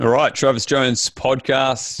All right, Travis Jones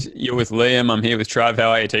podcast. You're with Liam. I'm here with Trav. How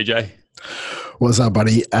are you, TJ? What's up,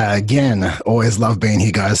 buddy? Again, always love being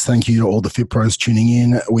here, guys. Thank you to all the Fit Pros tuning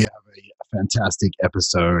in. We have a fantastic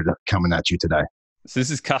episode coming at you today. So this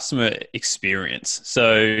is customer experience.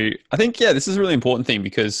 So I think, this is a really important thing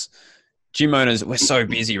because gym owners, we're so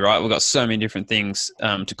busy, right? We've got so many different things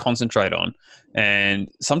to concentrate on. And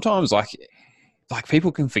sometimes like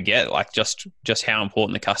people can forget just how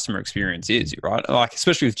important the customer experience is, right? Like,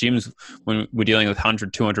 especially with gyms when we're dealing with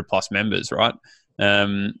 100, 200 plus members, right?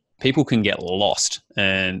 People can get lost,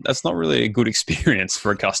 and that's not really a good experience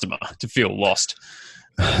for a customer to feel lost.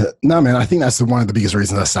 No, man, I think that's one of the biggest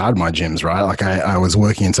reasons I started my gyms, right? Like I was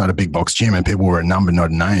working inside a big box gym and people were a number,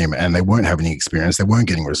 not a name, and they weren't having any experience. They weren't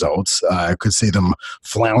getting results. I could see them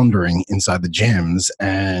floundering inside the gyms.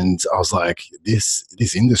 And I was like, this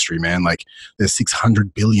industry, man, like there's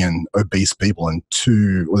 600 billion obese people and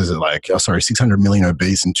 600 million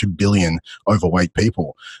obese and 2 billion overweight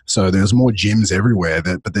people. So there's more gyms everywhere,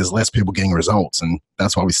 but there's less people getting results. And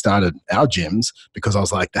that's why we started our gyms, because I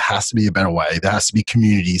was like, there has to be a better way. There has to be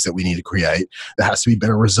communities that we need to create. There has to be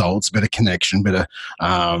better results, better connection,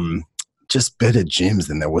 just better gyms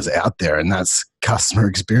than there was out there. And that's customer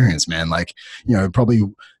experience, man. Like, probably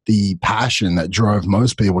the passion that drove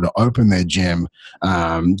most people to open their gym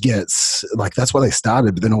gets like, that's why they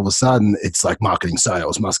started. But then all of a sudden it's like marketing,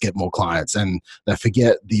 sales, must get more clients. And they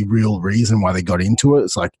forget the real reason why they got into it.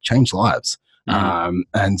 It's like change lives.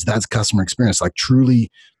 And that's customer experience. Like truly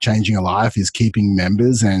changing a life is keeping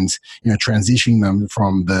members and, transitioning them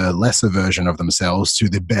from the lesser version of themselves to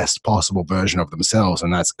the best possible version of themselves.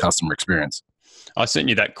 And that's customer experience. I sent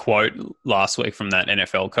you that quote last week from that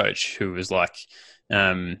NFL coach who was like,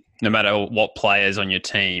 no matter what players on your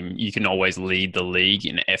team, you can always lead the league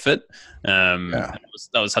in effort. That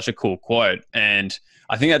was such a cool quote. And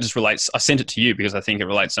I think that just relates. I sent it to you because I think it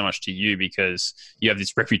relates so much to you because you have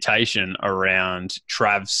this reputation around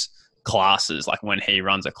Trav's classes. Like when he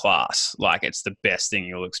runs a class, like it's the best thing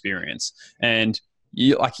you'll experience. And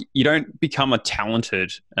you don't become a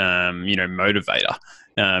talented, motivator.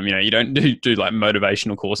 You don't do like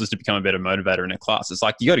motivational courses to become a better motivator in a class. It's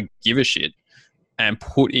like you got to give a shit and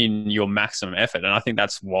put in your maximum effort. And I think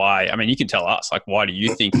that's why. I mean, you can tell us like, why do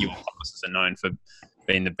you think your classes are known for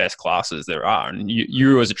being the best classes there are? And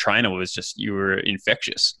you as a trainer you were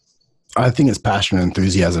infectious. I think it's passion and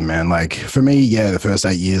enthusiasm, man. Like for me, the first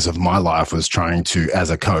 8 years of my life was trying to, as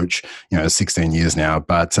a coach, 16 years now,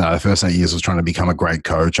 but the first 8 years was trying to become a great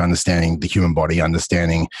coach, understanding the human body,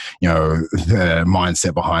 understanding, the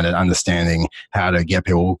mindset behind it, understanding how to get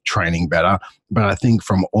people training better. But I think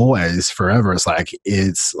from always, forever,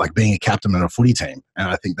 it's like being a captain on a footy team. And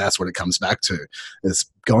I think that's what it comes back to. It's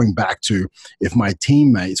going back to, if my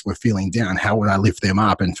teammates were feeling down, how would I lift them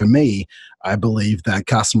up? And for me, I believe that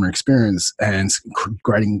customer experience and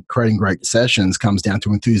creating great sessions comes down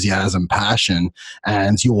to enthusiasm, passion,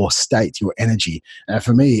 and your state, your energy. And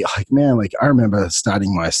for me, I remember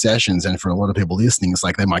starting my sessions, and for a lot of people listening, it's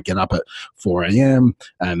like they might get up at 4 a.m.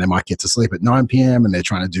 and they might get to sleep at 9 p.m. and they're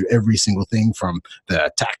trying to do every single thing from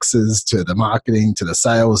the taxes to the marketing to the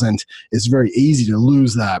sales. And it's very easy to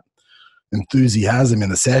lose that enthusiasm in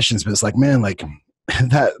the sessions, but it's like, man, like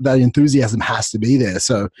that enthusiasm has to be there.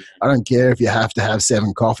 So I don't care if you have to have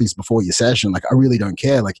 7 coffees before your session. Like I really don't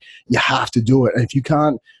care. Like you have to do it. And if you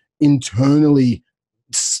can't internally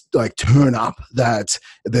like turn up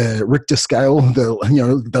the Richter scale,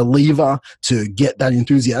 the lever to get that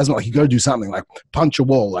enthusiasm, like you got to do something like punch a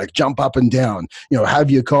wall, like jump up and down,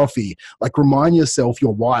 have your coffee, like remind yourself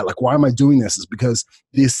your why. Like, why am I doing this? Is because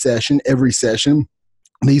this session, every session,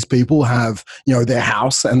 these people have, their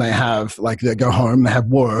house and they have they go home, they have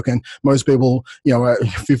work, and most people,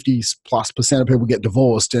 50+% of people get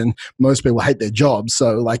divorced and most people hate their jobs.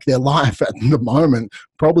 So like their life at the moment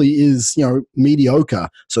probably is, mediocre.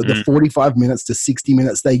 So the 45 minutes to 60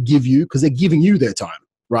 minutes they give you, because they're giving you their time,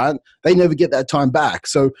 right? They never get that time back.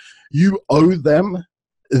 So you owe them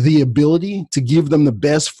the ability to give them the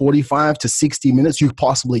best 45 to 60 minutes you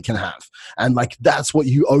possibly can have. And like, that's what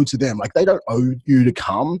you owe to them. Like they don't owe you to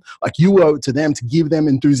come. Like you owe it to them to give them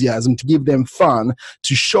enthusiasm, to give them fun,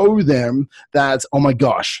 to show them that, oh my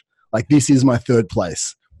gosh, like this is my third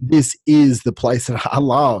place. This is the place that I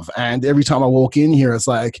love. And every time I walk in here, it's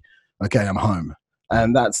like, okay, I'm home.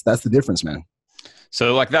 And that's the difference, man.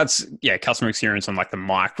 So like that's, customer experience on like the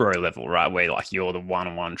micro level, right? Where like you're the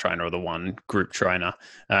one-on-one trainer or the one group trainer,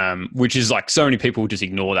 which is like so many people just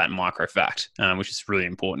ignore that micro fact, which is really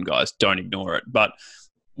important, guys. Don't ignore it. But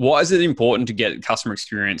why is it important to get customer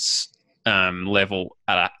experience level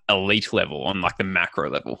at an elite level on like the macro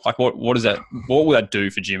level? Like what will that do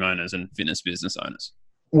for gym owners and fitness business owners?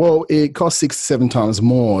 Well, it costs 6 to 7 times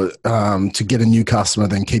more to get a new customer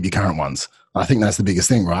than keep your current ones. I think that's the biggest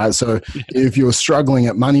thing, right? So if you're struggling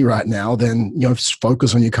at money right now, then just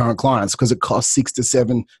focus on your current clients, because it costs 6 to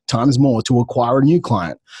 7 times more to acquire a new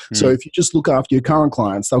client. So if you just look after your current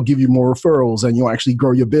clients, they'll give you more referrals and you'll actually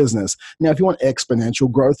grow your business. Now, if you want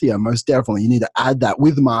exponential growth here, most definitely you need to add that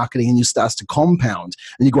with marketing, and you start to compound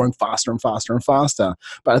and you're growing faster and faster and faster.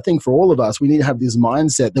 But I think for all of us, we need to have this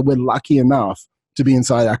mindset that we're lucky enough to be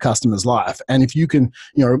inside our customer's life. And if you can,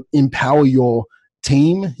 empower your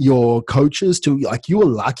team, your coaches to, like, you are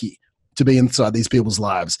lucky to be inside these people's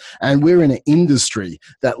lives. And we're in an industry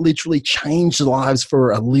that literally changed lives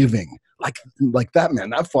for a living. Like that,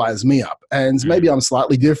 man, that fires me up. And maybe I'm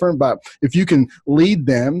slightly different, but if you can lead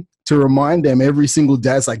them to remind them every single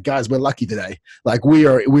day, it's like, guys, we're lucky today. Like we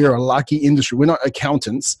are a lucky industry. We're not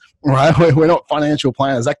accountants, right? We're not financial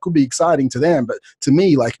planners. That could be exciting to them. But to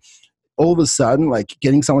me, like, all of a sudden, like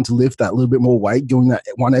getting someone to lift that little bit more weight, doing that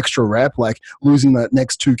one extra rep, like losing that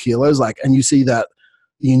next 2 kilos, like, and you see that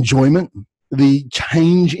the enjoyment, the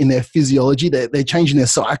change in their physiology, they're changing their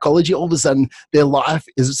psychology. All of a sudden, their life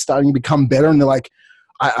is starting to become better. And they're like,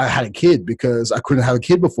 I had a kid because I couldn't have a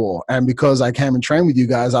kid before. And because I came and trained with you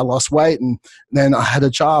guys, I lost weight. And then I had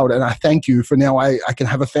a child, and I thank you for now I can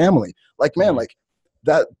have a family. Like, man, like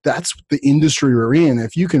that's the industry we're in.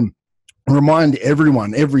 If you can remind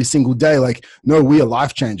everyone every single day, like, no, we are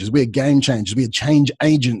life changers, we are game changers, we are change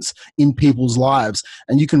agents in people's lives.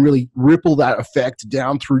 And you can really ripple that effect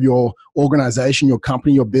down through your organization, your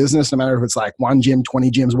company, your business, no matter if it's like 1 gym,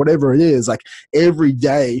 20 gyms, whatever it is, like every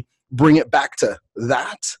day, bring it back to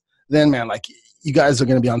that. Then, man, like, you guys are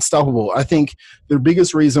going to be unstoppable. I think the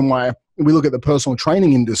biggest reason why we look at the personal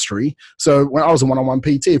training industry. So when I was a one-on-one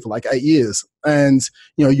PT for like 8 years, and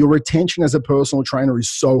your retention as a personal trainer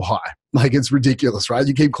is so high. Like, it's ridiculous, right?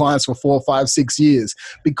 You keep clients for 4, 5, 6 years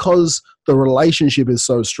because the relationship is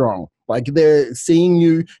so strong. Like, they're seeing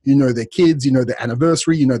you, their kids, their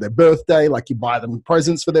anniversary, their birthday, like you buy them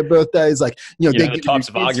presents for their birthdays. Like, the types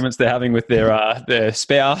of arguments they're having with their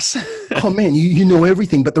spouse. Oh man, you know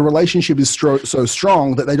everything, but the relationship is so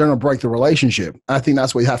strong that they don't break the relationship. I think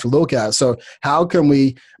that's what you have to look at. So how can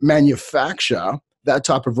we manufacture that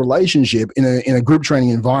type of relationship in a group training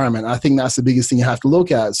environment? I think that's the biggest thing you have to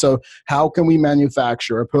look at. So how can we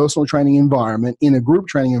manufacture a personal training environment in a group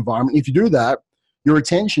training environment? If you do that, your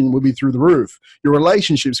retention will be through the roof. Your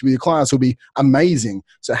relationships with your clients will be amazing.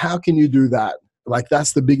 So how can you do that? Like,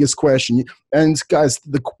 that's the biggest question. And guys,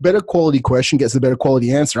 the better quality question gets the better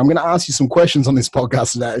quality answer. I'm going to ask you some questions on this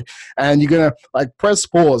podcast today, and you're going to like press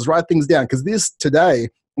pause, write things down, because this today,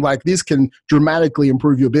 like, this can dramatically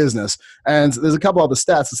improve your business. And there's a couple other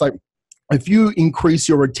stats. It's like, if you increase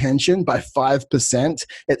your retention by 5%,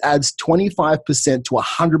 it adds 25% to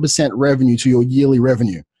 100% revenue to your yearly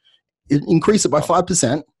revenue. Increase it by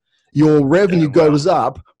 5%, your revenue goes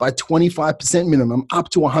up by 25% minimum, up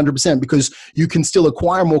to 100%, because you can still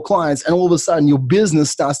acquire more clients, and all of a sudden your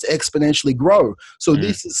business starts to exponentially grow. So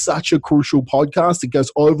this is such a crucial podcast. It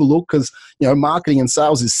goes overlooked because, marketing and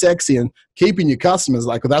sales is sexy, and keeping your customers,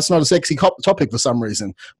 like, well, that's not a sexy topic for some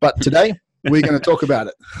reason. But today we're going to talk about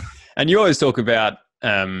it. And you always talk about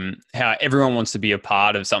how everyone wants to be a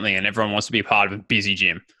part of something, and everyone wants to be a part of a busy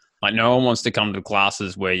gym. Like, no one wants to come to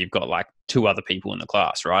classes where you've got like 2 other people in the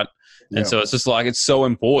class, right? And so it's just like, it's so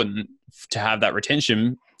important to have that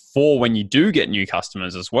retention for when you do get new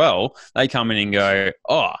customers as well. They come in and go,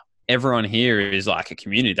 oh, everyone here is like a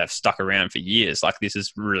community that's stuck around for years. Like, this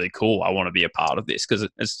is really cool. I want to be a part of this, because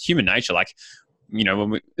it's human nature. Like,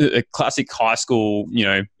 when a classic high school,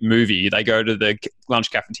 movie, they go to the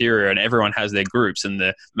lunch cafeteria and everyone has their groups, and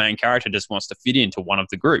the main character just wants to fit into one of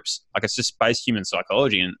the groups. Like, it's just basic human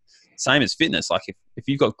psychology. And same as fitness. Like, if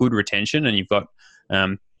you've got good retention and you've got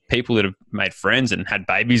people that have made friends and had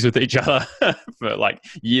babies with each other for like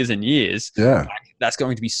years and years, like, that's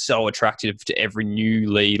going to be so attractive to every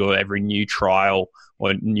new lead or every new trial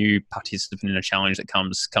or new participant in a challenge that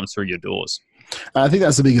comes through your doors. I think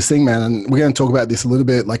that's the biggest thing, man. And we're going to talk about this a little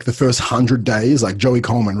bit, like the first 100 days. Like, Joey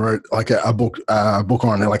Coleman wrote like a book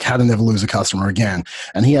on it, like How to Never Lose a Customer Again.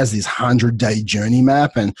 And he has this 100-day journey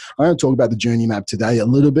map. And I'm going to talk about the journey map today a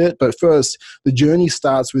little bit. But first, the journey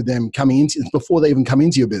starts with them coming into, before they even come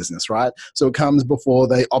into your business, right? So it comes before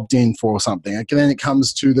they opt in for something. And then it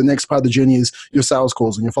comes to the next part of the journey is your sales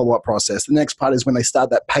calls and your follow-up process. The next part is when they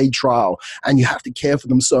start that paid trial. And you have to care for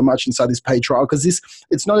them so much inside this paid trial, because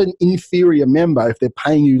it's not an inferior member if they're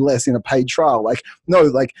paying you less in a paid trial. Like, no,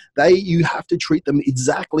 like you have to treat them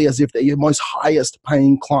exactly as if they're your most highest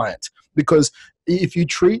paying client. Because if you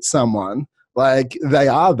treat someone like they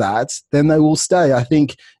are that, then they will stay. I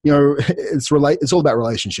think, it's all about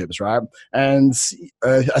relationships, right? And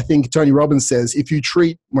I think Tony Robbins says,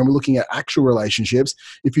 when we're looking at actual relationships,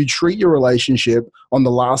 if you treat your relationship on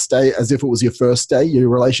the last day as if it was your first day, your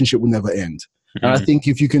relationship will never end. Mm-hmm. And I think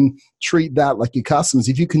if you can treat that like your customers,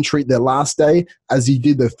 if you can treat their last day as you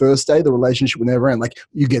did their first day, the relationship will never end. Like,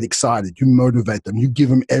 you get excited, you motivate them, you give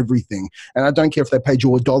them everything. And I don't care if they paid you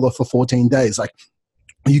 $1 for 14 days. Like,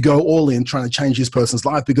 you go all in trying to change this person's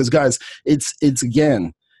life, because guys, it's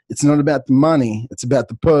not about the money, it's about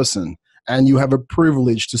the person. And you have a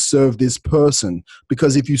privilege to serve this person,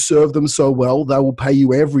 because if you serve them so well, they will pay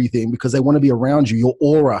you everything because they want to be around you. Your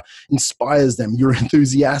aura inspires them. You're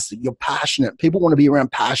enthusiastic. You're passionate. People want to be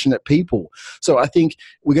around passionate people. So I think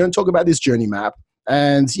we're going to talk about this journey map.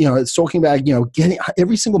 And, it's talking about, getting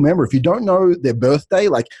every single member. If you don't know their birthday,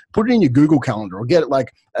 like, put it in your Google Calendar, or get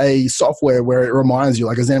like a software where it reminds you,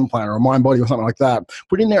 like a Zen Planner or Mindbody or something like that.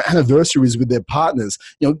 Put in their anniversaries with their partners.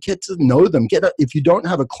 Get to know them. If you don't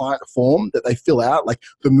have a client form that they fill out, like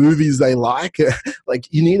the movies they like, like,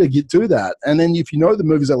 you need to do that. And then if you know the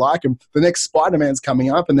movies they like, and the next Spider-Man's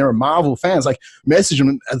coming up and they're a Marvel fans, like, message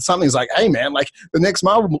them and something's like, hey man, like, the next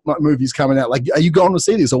Marvel movie's coming out. Like, are you going to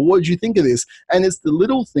see this? Or what did you think of this? And it's the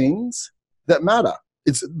little things that matter.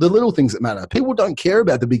 It's the little things that matter. People don't care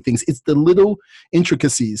about the big things. It's the little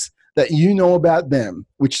intricacies that you know about them,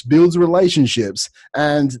 which builds relationships.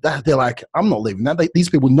 And they're like, I'm not leaving that. These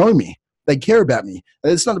people know me. They care about me.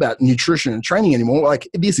 And it's not about nutrition and training anymore. Like,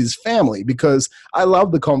 this is family, because I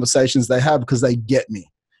love the conversations they have because they get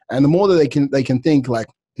me. And the more that they can think like,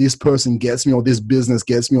 this person gets me, or this business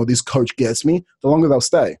gets me, or this coach gets me, the longer they'll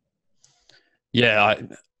stay. Yeah,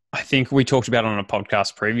 I think we talked about it on a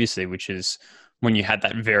podcast previously, which is when you had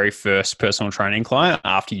that very first personal training client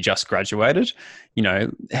after you just graduated,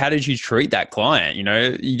 how did you treat that client?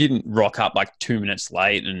 You didn't rock up like 2 minutes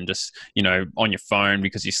late and just, on your phone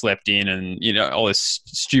because you slept in and, all this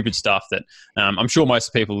stupid stuff that I'm sure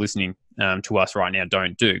most people listening to us right now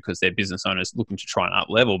don't do, because they're business owners looking to try and up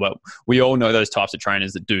level. But we all know those types of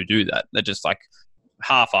trainers that do that. They're just like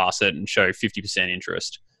half-ass it and show 50%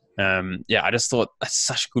 interest. I just thought that's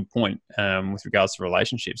such a good point with regards to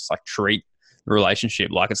relationships. Like, treat the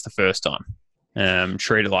relationship like it's the first time.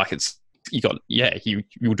 Treat it like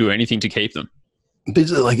you'll do anything to keep them.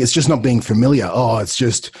 Like, it's just not being familiar. Oh, it's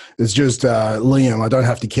just Liam. I don't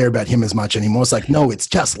have to care about him as much anymore. It's like, no, it's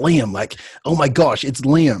just Liam. Like, oh my gosh, it's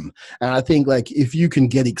Liam. And I think, like, if you can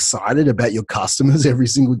get excited about your customers every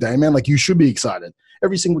single day, man, like, you should be excited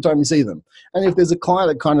every single time you see them. And if there's a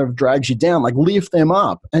client that kind of drags you down, like, lift them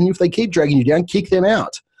up. And if they keep dragging you down, kick them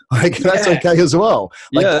out. Like, that's okay as well.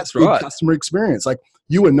 Like, that's right. Customer experience. Like,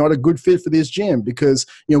 you are not a good fit for this gym because,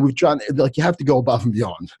 we've tried, like, you have to go above and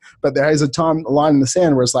beyond. But there is a line in the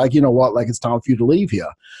sand where it's like, you know what, like, it's time for you to leave here.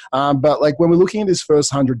 But like, when we're looking at this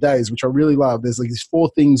first 100 days, which I really love, there's like these 4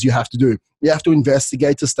 things you have to do. You have to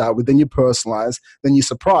investigate to start with, then you personalize, then you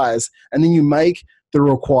surprise, and then you make the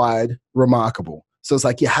required remarkable. So it's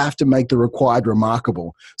like, you have to make the required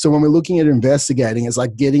remarkable. So when we're looking at investigating, it's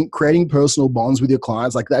like creating personal bonds with your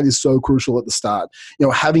clients. Like, that is so crucial at the start.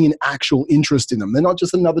 Having an actual interest in them. They're not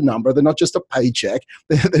just another number. They're not just a paycheck.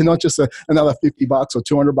 They're not just another $50 or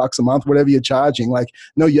 $200 a month, whatever you're charging. Like,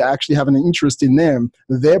 no, you're actually having an interest in them,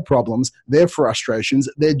 their problems, their frustrations,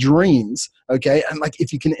 their dreams. Okay. And like,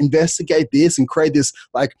 if you can investigate this and create this,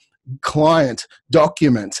 like, client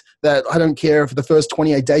document that, I don't care if for the first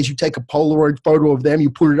 28 days you take a Polaroid photo of them,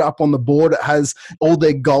 you put it up on the board, it has all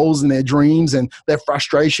their goals and their dreams and their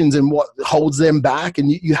frustrations and what holds them back,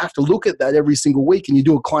 and you have to look at that every single week, and you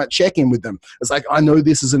do a client check-in with them. It's like, I know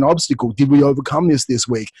this is an obstacle. Did we overcome this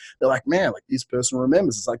week? They're like, man, like, this person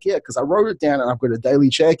remembers. It's like, yeah, because I wrote it down and I've got a daily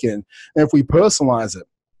check-in. And if we personalize it,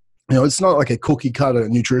 it's not like a cookie cutter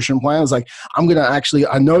nutrition plan. It's like, I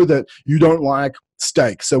know that you don't like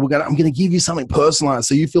steak, so I'm gonna give you something personalized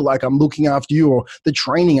so you feel like I'm looking after you. Or the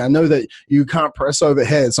training, I know that you can't press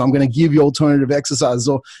overhead, so I'm gonna give you alternative exercises.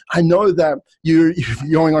 Or I know that you're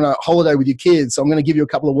going on a holiday with your kids, so I'm gonna give you a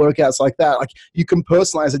couple of workouts like that. Like, you can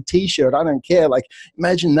personalize a t-shirt. I don't care. Like,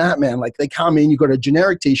 imagine that, man. Like, they come in, you got a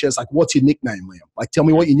generic t-shirt. It's like, what's your nickname, Liam? Like, tell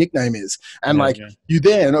me what your nickname is. And you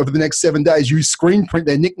then, over the next 7 days, you screen print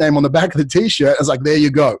their nickname on the back of the t-shirt. It's like, there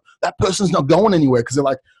you go. That person's not going anywhere because they're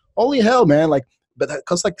like, holy hell, man. Like, but that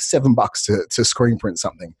costs like $7 to screen print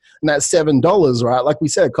something. And that's $7, right? Like we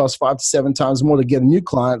said, it costs 5 to 7 times more to get a new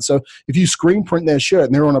client. So if you screen print their shirt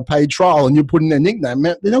and they're on a paid trial and you're putting their nickname,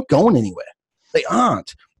 man, they're not going anywhere. They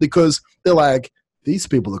aren't, because they're like, these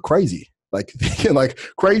people are crazy. like thinking like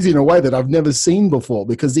crazy in a way that I've never seen before,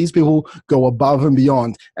 because these people go above and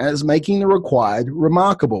beyond, and it's making the required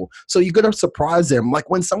remarkable. So you got to surprise them. Like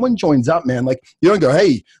when someone joins up, man, like you don't go,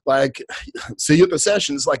 hey, like see you at the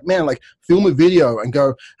session. It's like, man, like film a video and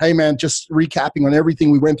go, hey man, just recapping on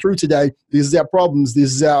everything we went through today. This is our problems.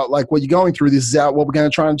 This is our, like what you're going through. This is our, what we're going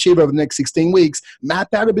to try and achieve over the next 16 weeks.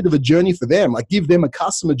 Map out a bit of a journey for them. Like give them a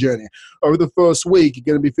customer journey. Over the first week, you're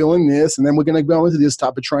going to be feeling this, and then we're going to go into this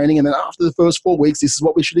type of training. And then after the first 4 weeks, this is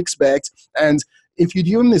what we should expect. And if you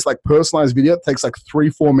do them this like personalized video, it takes like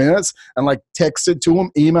 3-4 minutes, and like text it to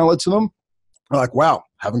them, email it to them. They're like, wow,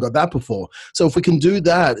 haven't got that before. So if we can do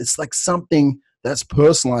that, it's like something that's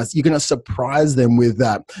personalized. You're going to surprise them with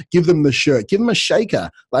that. Give them the shirt. Give them a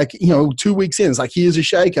shaker. Like, 2 weeks in, it's like, here's a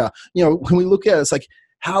shaker. When we look at it, it's like,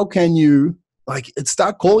 how can you like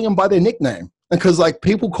start calling them by their nickname? Because like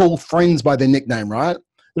people call friends by their nickname, right?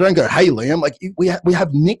 They don't go, hey, Liam, like we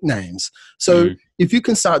have nicknames. So if you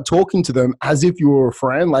can start talking to them as if you were a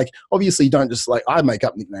friend, like obviously you don't just like, I make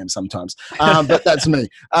up nicknames sometimes, but that's me.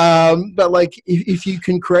 But like if you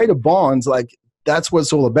can create a bond, like that's what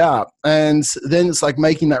it's all about. And then it's like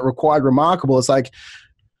making that required remarkable. It's like,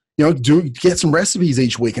 get some recipes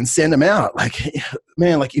each week and send them out. Like,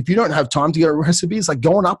 man, like if you don't have time to get recipes, like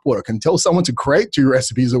go on Upwork and tell someone to create 2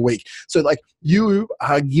 recipes a week. So like you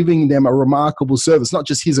are giving them a remarkable service, not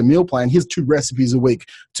just here's a meal plan, here's 2 recipes a week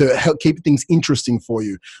to help keep things interesting for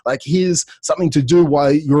you. Like here's something to do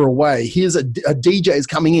while you're away. Here's a DJ is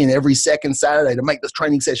coming in every second Saturday to make those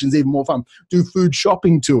training sessions even more fun. Do food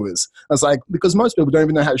shopping tours. It's like, because most people don't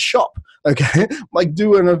even know how to shop. Okay. Like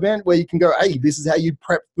do an event where you can go, hey, this is how you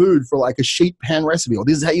prep food for like a sheet pan recipe, or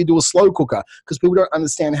this is how you do a slow cooker, because people don't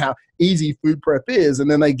understand how easy food prep is,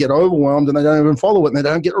 and then they get overwhelmed and they don't even follow it, and they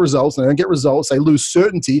don't get results, they lose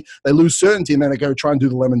certainty, and then they go try and do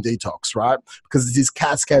the lemon detox, right? Because it's this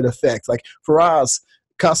cascade effect. Like for us,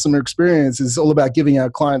 customer experience is all about giving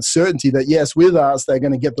our clients certainty that yes, with us they're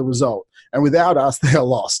going to get the result, and without us they are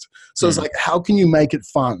lost. So it's like, how can you make it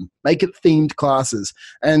fun, make it themed classes?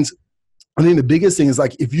 And I think the biggest thing is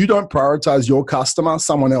like, if you don't prioritize your customer,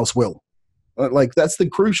 someone else will. Like that's the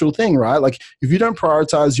crucial thing, right? Like if you don't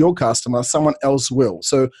prioritize your customer, someone else will.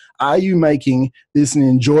 So are you making this an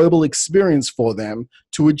enjoyable experience for them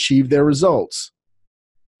to achieve their results?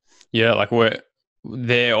 Yeah, like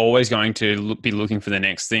they're always going to be looking for the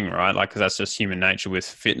next thing, right? Like, because that's just human nature with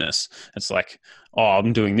fitness. It's like, oh,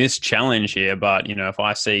 I'm doing this challenge here, but if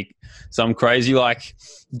I see some crazy like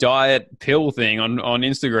diet pill thing on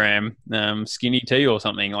Instagram, skinny tea or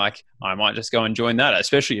something, like I might just go and join that,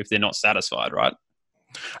 especially if they're not satisfied, right?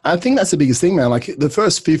 I think that's the biggest thing, man. Like the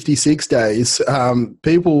first 56 days,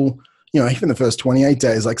 people, even the first 28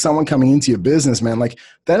 days, like someone coming into your business, man, like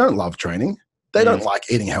they don't love training. They don't like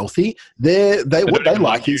eating healthy. What they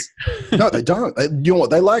like is no, they don't. You know what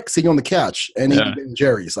they like? Sitting on the couch and eating Ben &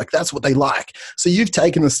 Jerry's. Like that's what they like. So you've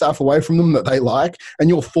taken the stuff away from them that they like, and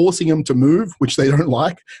you're forcing them to move, which they don't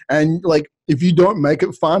like. And like if you don't make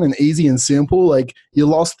it fun and easy and simple, like you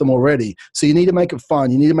lost them already. So you need to make it fun.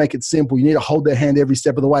 You need to make it simple. You need to hold their hand every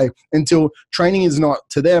step of the way until training is not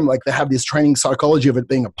to them. Like they have this training psychology of it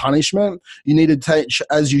being a punishment. You need to take,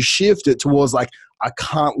 as you shift it towards like, I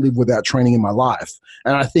can't live without training in my life.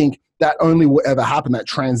 And I think that only will ever happen. That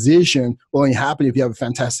transition will only happen if you have a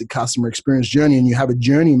fantastic customer experience journey and you have a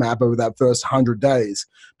journey map over that first 100 days.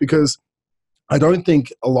 Because I don't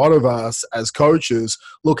think a lot of us as coaches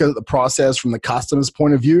look at the process from the customer's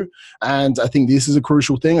point of view. And I think this is a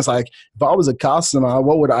crucial thing. It's like, if I was a customer,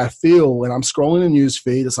 what would I feel when I'm scrolling a news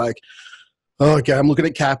feed? It's like, oh, okay, I'm looking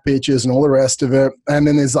at cat pictures and all the rest of it. And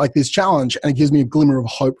then there's like this challenge, and it gives me a glimmer of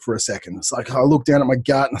hope for a second. It's like, I look down at my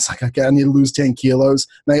gut and it's like, okay, I need to lose 10 kilos.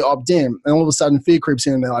 And they opt in. And all of a sudden fear creeps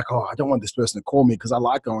in and they're like, oh, I don't want this person to call me because I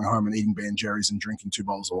like going home and eating Ben & Jerry's and drinking 2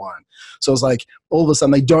 bottles of wine. So it's like, all of a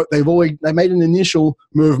sudden they made an initial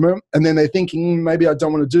movement, and then they're thinking, maybe I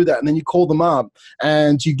don't want to do that. And then you call them up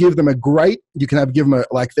and you give them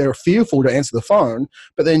they're fearful to answer the phone,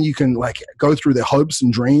 but then you can like go through their hopes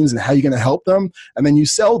and dreams and how you're going to help them. And then you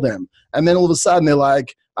sell them. And then all of a sudden they're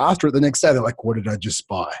like, after it the next day, they're like, what did I just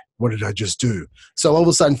buy? What did I just do? So all of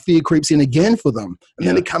a sudden fear creeps in again for them. And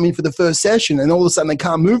then they come in for the first session and all of a sudden they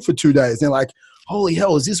can't move for 2 days. And they're like, holy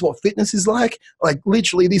hell, is this what fitness is like? Like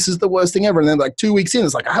literally, this is the worst thing ever. And then like 2 weeks in,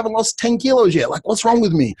 it's like, I haven't lost 10 kilos yet. Like, what's wrong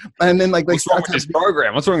with me? And then like they what's wrong with this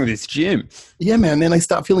program? What's wrong with this gym? Yeah, man. Then they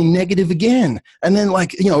start feeling negative again. And then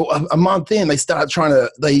like, a month in, they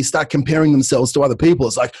start comparing themselves to other people.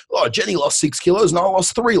 It's like, oh, Jenny lost 6 kilos and I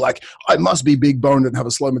lost 3. Like, I must be big boned and have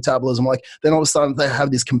a slow metabolism. Like, then all of a sudden they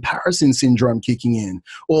have this comparison syndrome kicking in.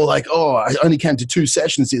 Or like, oh, I only came to 2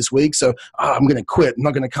 sessions this week, so I'm going to quit. I'm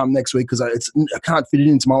not going to come next week because I can't fit it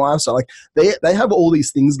into my lifestyle. Like, they have all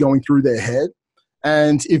these things going through their head.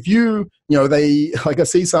 And if they, like, I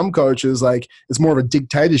see some coaches, like, it's more of a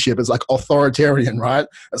dictatorship. It's like authoritarian, right?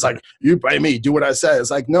 It's like, you pay me, do what I say.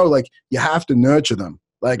 It's like, no, like, you have to nurture them.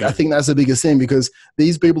 Like, I think that's the biggest thing, because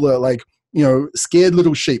these people are like, scared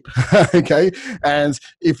little sheep. Okay. And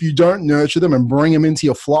if you don't nurture them and bring them into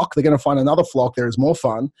your flock, they're going to find another flock there is more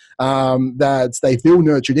fun, that they feel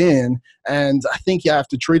nurtured in. And I think you have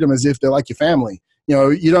to treat them as if they're like your family.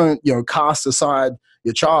 You don't, cast aside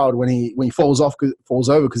your child when he falls over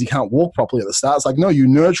because he can't walk properly at the start. It's like, no, you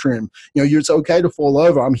nurture him. It's okay to fall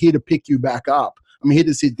over. I'm here to pick you back up. I'm here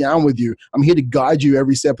to sit down with you. I'm here to guide you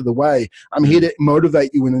every step of the way. I'm here to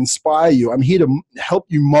motivate you and inspire you. I'm here to help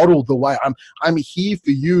you model the way. I'm here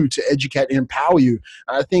for you to educate and empower you.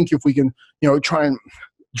 And I think if we can, try and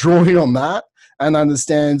draw in on that and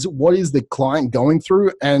understand what is the client going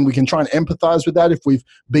through, and we can try and empathize with that if we've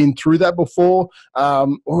been through that before,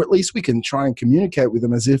 or at least we can try and communicate with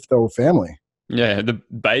them as if they were family. Yeah, the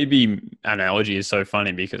baby analogy is so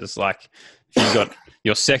funny because it's like if you've got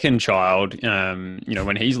your second child,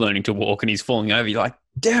 when he's learning to walk and he's falling over, you're like,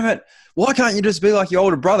 damn it, why can't you just be like your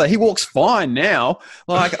older brother? He walks fine now.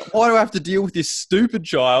 Like, why do I have to deal with this stupid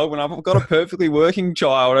child when I've got a perfectly working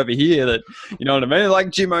child over here that, you know what I mean? Like,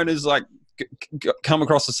 gym owners, like, come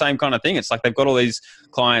across the same kind of thing. It's like they've got all these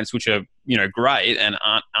clients which are, great and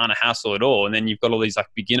aren't a hassle at all. And then you've got all these like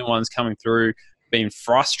beginner ones coming through being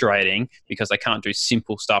frustrating because they can't do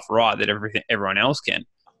simple stuff right that everyone else can.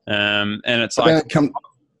 And it's like, I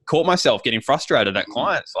caught myself getting frustrated at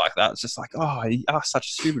clients like that. It's just like, oh, you ask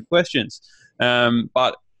such stupid questions.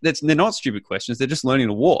 But they're not stupid questions. They're just learning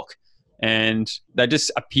to walk. And they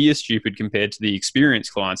just appear stupid compared to the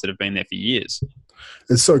experienced clients that have been there for years.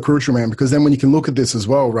 It's so crucial, man, because then when you can look at this as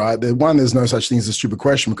well, right? There's no such thing as a stupid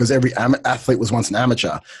question, because every athlete was once an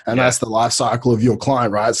amateur, and that's the life cycle of your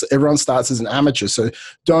client, right? So everyone starts as an amateur. So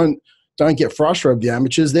don't get frustrated with the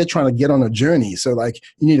amateurs. They're trying to get on a journey. So like,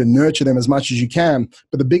 you need to nurture them as much as you can.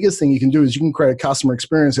 But the biggest thing you can do is you can create a customer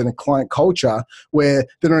experience and a client culture where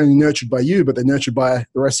they're not only nurtured by you, but they're nurtured by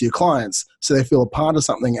the rest of your clients. So they feel a part of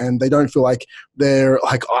something and they don't feel like they're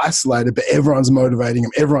like isolated, but everyone's motivating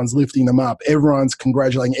them. Everyone's lifting them up. Everyone's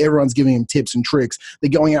congratulating. Everyone's giving them tips and tricks.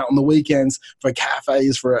 They're going out on the weekends for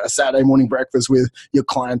cafes, for a Saturday morning breakfast with your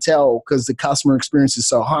clientele, because the customer experience is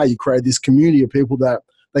so high. You create this community of people that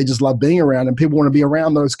they just love being around, and people want to be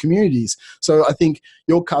around those communities. So I think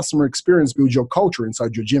your customer experience builds your culture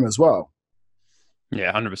inside your gym as well.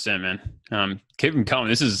 Yeah, 100%, man. Keep them coming.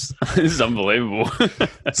 This is unbelievable.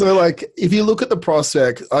 So like, if you look at the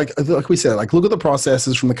prospect, like we said, like look at the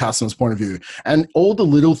processes from the customer's point of view, and all the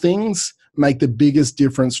little things make the biggest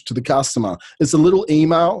difference to the customer. It's a little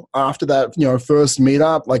email after that, first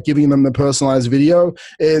meetup, like giving them the personalized video.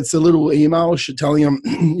 It's a little email telling them,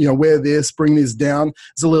 wear this, bring this down.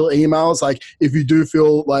 It's a little email. It's like, if you do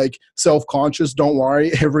feel like self-conscious, don't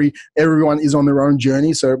worry. Everyone is on their own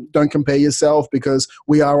journey. So don't compare yourself, because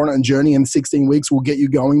we are on a journey, and 16 weeks will get you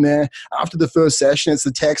going there. After the first session, it's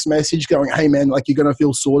the text message going, hey man, like, you're going to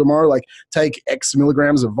feel sore tomorrow. Like, take X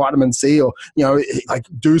milligrams of vitamin C, or, like,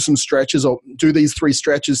 do some stretches, or do these 3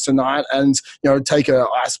 stretches tonight, and take an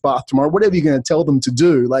ice bath tomorrow. Whatever you're going to tell them to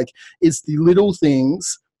do, like, it's the little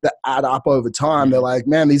things that add up over time. They're like,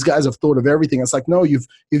 man, these guys have thought of everything. It's like, no, you've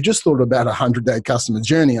just thought about a 100-day customer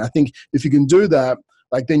journey. I think if you can do that,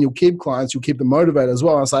 like, then you'll keep clients, you'll keep them motivated as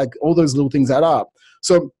well. It's like all those little things add up.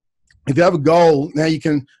 So if you have a goal, now you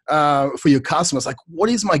can, for your customers, like, what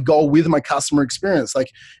is my goal with my customer experience?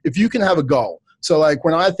 Like, if you can have a goal. So like,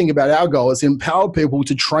 when I think about our goal, is empower people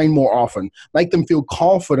to train more often, make them feel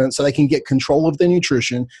confident so they can get control of their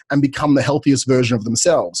nutrition and become the healthiest version of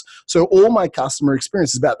themselves. So all my customer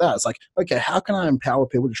experience is about that. It's like, okay, how can I empower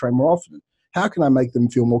people to train more often? How can I make them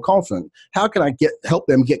feel more confident? How can I help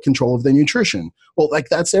them get control of their nutrition? Well, like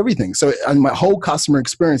that's everything. So, and my whole customer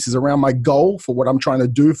experience is around my goal for what I'm trying to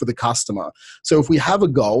do for the customer. So if we have a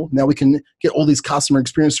goal, now we can get all these customer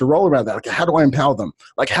experience to roll around that. Like, how do I empower them?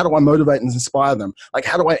 Like, how do I motivate and inspire them? Like,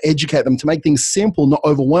 how do I educate them to make things simple, not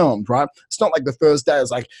overwhelmed, right? It's not like the first day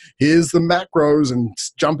is like, here's the macros and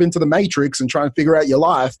jump into the matrix and try and figure out your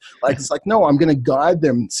life. Like, it's like, no, I'm going to guide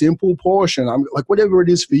them, simple portion. I'm like, whatever it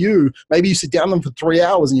is for you, maybe you sit down with them for 3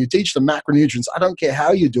 hours and you teach them macronutrients. I don't care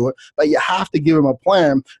how you do it, but you have to give them a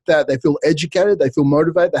plan that they feel educated, they feel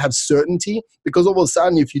motivated, they have certainty. Because all of a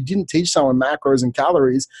sudden, if you didn't teach someone macros and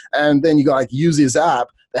calories and then you go like, use this app,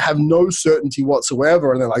 they have no certainty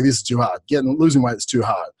whatsoever. And they're like, this is too hard. Losing weight is too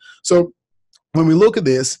hard. So when we look at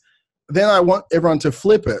this, then I want everyone to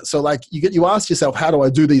flip it. So like you ask yourself, how do I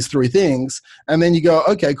do these 3 things? And then you go,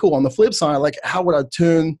 okay, cool. On the flip side, like how would I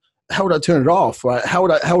turn it off? Right?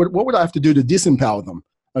 What would I have to do to disempower them?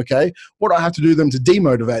 Okay. What do I have to do them to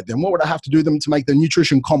demotivate them? What would I have to do them to make the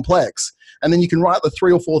nutrition complex? And then you can write the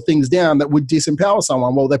 3 or 4 things down that would disempower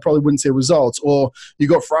someone. Well, they probably wouldn't see results, or you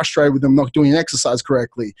got frustrated with them not doing exercise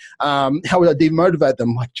correctly. How would I demotivate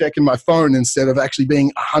them? Like checking my phone instead of actually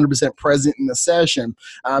being 100% present in the session.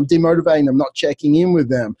 Demotivating them, not checking in with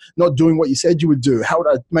them, not doing what you said you would do. How would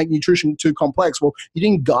I make nutrition too complex? Well, you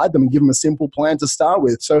didn't guide them and give them a simple plan to start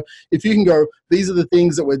with. So if you can go, these are the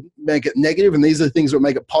things that would make it negative and these are the things that would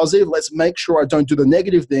make it positive. Let's make sure I don't do the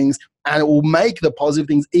negative things, and it will make the positive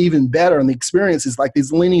things even better. And the experience is like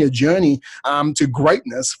this linear journey to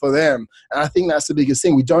greatness for them. And I think that's the biggest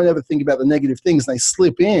thing. We don't ever think about the negative things, and they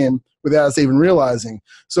slip in without us even realizing.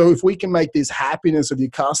 So if we can make this happiness of your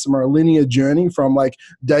customer a linear journey from like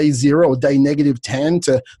day 0 or day -10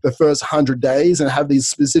 to the first 100 days, and have these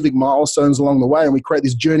specific milestones along the way, and we create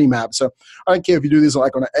this journey map. So I don't care if you do this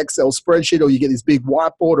like on an Excel spreadsheet, or you get this big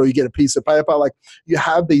whiteboard, or you get a piece of paper, like you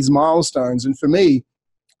have these milestones. And for me,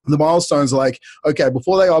 the milestones are like, okay,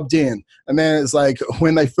 before they opt in, and then it's like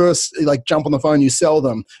when they first like jump on the phone, you sell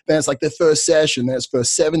them. Then it's like their first session. Then it's for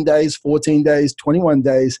 7 days, 14 days, 21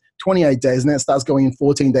 days, 28 days, and then it starts going in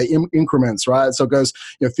 14-day increments, right? So it goes,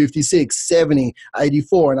 56, 70,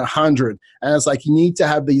 84, and 100. And it's like you need to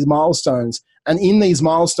have these milestones. And in these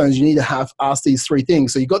milestones, you need to ask these 3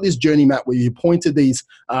 things. So you've got this journey map where you pointed these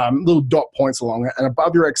little dot points along it, and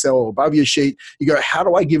above your Excel or above your sheet, you go, how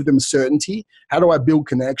do I give them certainty? How do I build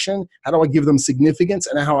connection? How do I give them significance?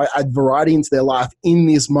 And how I add variety into their life in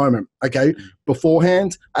this moment, okay?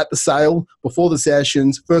 Beforehand, at the sale, before the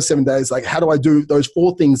sessions, first 7 days, like how do I do those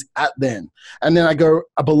 4 things at then? And then I go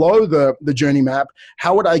below the journey map,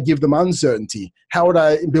 how would I give them uncertainty? How would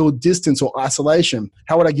I build distance or isolation?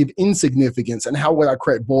 How would I give insignificance? And how would I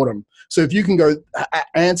create boredom? So if you can go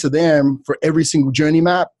answer them for every single journey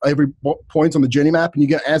map, every point on the journey map, and you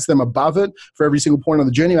can answer them above it for every single point on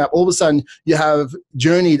the journey map, all of a sudden you have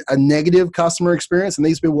journeyed a negative customer experience, and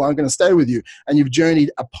these people aren't going to stay with you. And you've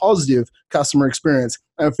journeyed a positive customer experience.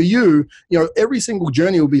 And for you, every single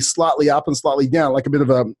journey will be slightly up and slightly down, like a bit of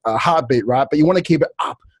a heartbeat, right? But you want to keep it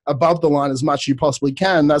up above the line as much as you possibly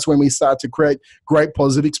can. That's when we start to create great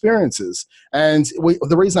positive experiences. And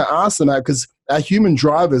the reason I ask them that, because our human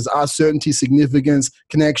drivers are certainty, significance,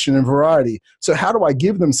 connection, and variety. So how do I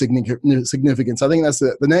give them significance? I think that's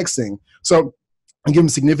the next thing. So and give them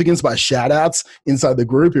significance by shout outs inside the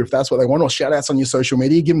group if that's what they want, or shout outs on your social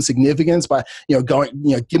media. Give them significance by,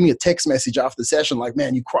 give me a text message after the session like,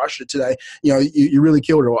 man, you crushed it today. You really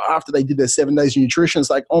killed it. Or after they did their 7 days of nutrition,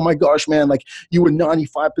 it's like, oh my gosh, man, like you were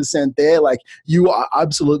 95% there. Like you are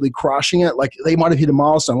absolutely crushing it. Like they might have hit a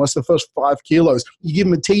milestone. What's the first 5 kilos? You give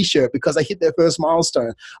them a t-shirt because they hit their first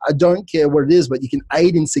milestone. I don't care what it is, but you can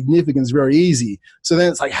aid in significance very easy. So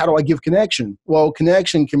then it's like, how do I give connection? Well,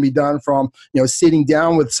 connection can be done from, sitting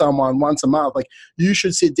down with someone once a month. Like you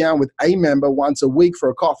should sit down with a member once a week for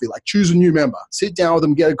a coffee. Like choose a new member, sit down with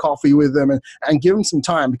them, get a coffee with them, and give them some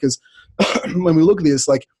time. Because when we look at this,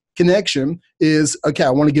 like connection is, okay, I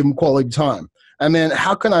want to give them quality time. And then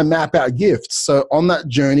how can I map out gifts? So on that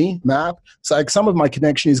journey map, so like some of my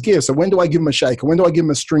connection is gifts. So when do I give them a shaker? When do I give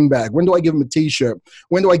them a string bag? When do I give them a t-shirt?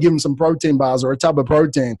 When do I give them some protein bars or a tub of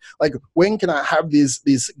protein? Like when can I have these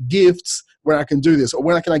gifts where I can do this? Or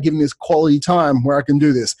when can I give them this quality time where I can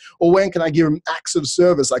do this? Or when can I give them acts of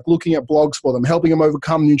service, like looking at blogs for them, helping them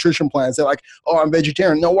overcome nutrition plans? They're like, oh, I'm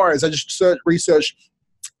vegetarian. No worries. I just researched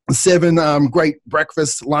 7 great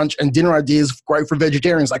breakfast, lunch, and dinner ideas great for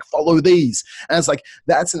vegetarians. Like follow these. And it's like,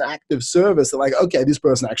 that's an active service. They're like, okay, this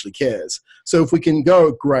person actually cares. So if we can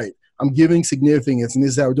go, great. I'm giving significance, and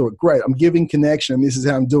this is how we do it. Great. I'm giving connection, and this is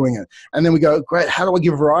how I'm doing it. And then we go, great, how do I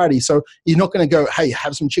give variety? So you're not going to go, hey,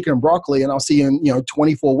 have some chicken and broccoli, and I'll see you in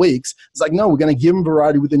 24 weeks. It's like, no, we're going to give them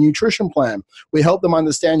variety with a nutrition plan. We help them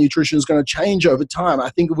understand nutrition is going to change over time. I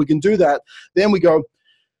think if we can do that, then we go,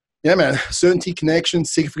 yeah, man, certainty, connection,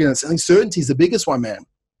 significance. I think certainty is the biggest one, man.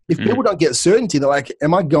 If people don't get certainty, they're like,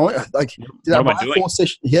 am I going, like, did I buy 4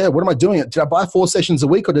 sessions? Yeah, what am I doing? Did I buy 4 sessions a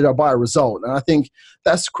week, or did I buy a result? And I think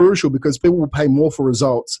that's crucial, because people will pay more for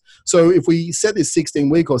results. So if we set this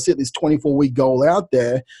 16-week or set this 24-week goal out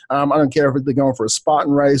there, I don't care if they're going for a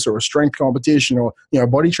Spartan race or a strength competition or,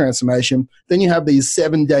 body transformation, then you have these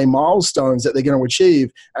 7-day milestones that they're going to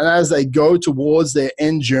achieve. And as they go towards their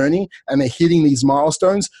end journey and they're hitting these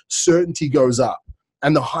milestones, certainty goes up.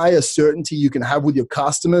 And the higher certainty you can have with your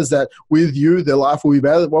customers that with you, their life will be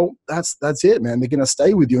better, well, that's it, man. They're going to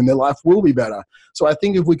stay with you and their life will be better. So I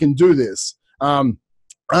think if we can do this,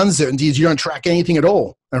 uncertainty is you don't track anything at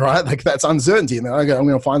all. All right, like that's uncertainty. And then I'm going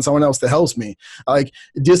to find someone else that helps me. Like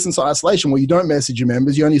distance isolation, where you don't message your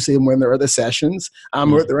members, you only see them when they're at their sessions.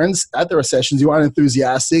 Or at their sessions, you aren't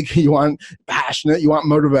enthusiastic, you aren't passionate, you aren't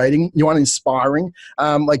motivating, you aren't inspiring.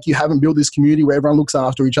 Like you haven't built this community where everyone looks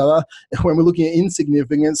after each other. When we're looking at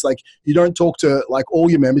insignificance, like you don't talk to like all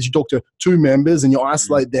your members, you talk to 2 members and you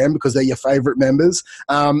isolate them because they're your favorite members,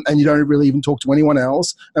 and you don't really even talk to anyone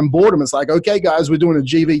else. And boredom, it's like, okay, guys, we're doing a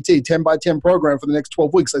GVT 10 by 10 program for the next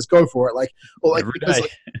 12 weeks. Let's go for it.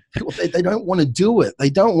 Because they don't want to do it.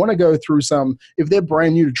 They don't want to go through if they're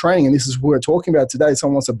brand new to training, and this is what we're talking about today,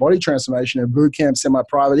 someone wants a body transformation in boot camp,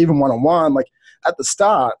 semi-private, even one-on-one, like at the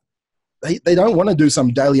start, they don't want to do some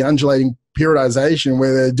daily undulating periodization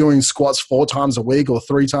where they're doing squats 4 times a week or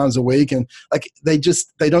 3 times a week. And like, they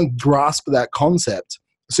don't grasp that concept.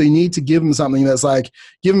 So you need to give them something that's like,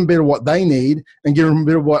 give them a bit of what they need and give them a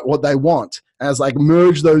bit of what they want. As like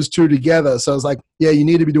merge those two together. So it's like, yeah, you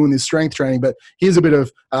need to be doing this strength training, but here's a bit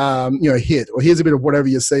of, HIIT, or here's a bit of whatever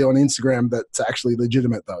you see on Instagram that's actually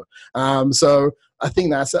legitimate though. So I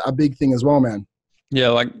think that's a big thing as well, man. Yeah.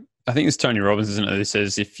 Like I think it's Tony Robbins, isn't it? Who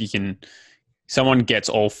says if someone gets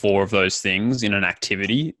all 4 of those things in an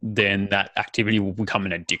activity, then that activity will become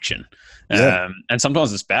an addiction. Yeah. And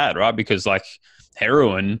sometimes it's bad, right? Because like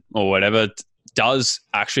heroin or whatever does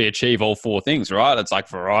actually achieve all 4 things, right? It's like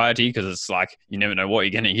variety, because it's like you never know what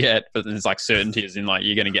you're going to get, but then it's like certainty as in like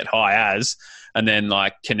you're going to get high as, and then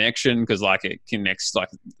like connection, because like it connects like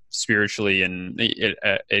spiritually and it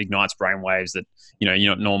ignites brain waves that you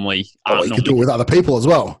not normally. You could do it with other people as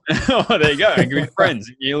well. Oh, there you go. You can be friends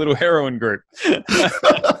in your little heroin group.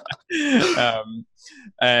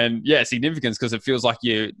 And yeah, significance, because it feels like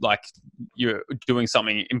you're doing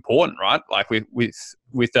something important, right? Like with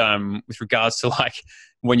regards to like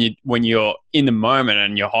when you're in the moment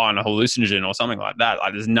and you're high on a hallucinogen or something like that,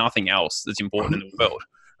 like there's nothing else that's important in the world.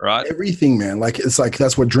 Right. Everything, man. Like, it's like,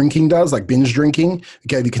 that's what drinking does, like binge drinking.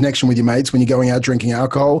 Okay. The connection with your mates when you're going out drinking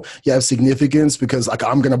alcohol, you have significance because like,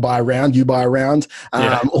 I'm going to buy a round, you buy a round.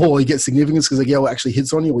 Or you get significance because a girl actually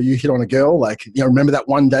hits on you or you hit on a girl. Like, remember that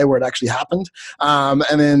one day where it actually happened.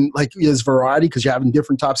 And then like there's variety because you're having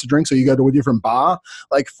different types of drinks, or you go to a different bar.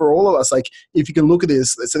 Like for all of us, like if you can look at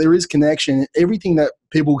this, so there is connection. Everything that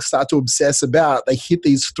people start to obsess about, they hit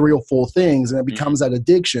these 3 or 4 things and it becomes that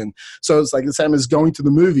addiction. So it's like the same as going to the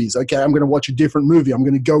movies. Okay, I'm going to watch a different movie. I'm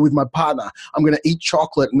going to go with my partner. I'm going to eat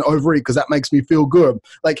chocolate and overeat because that makes me feel good.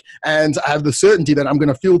 Like, and I have the certainty that I'm going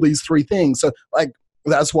to feel these 3 things. So like,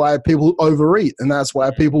 that's why people overeat, and that's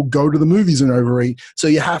why people go to the movies and overeat. So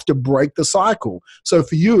you have to break the cycle. So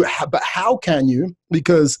for you, but how can you?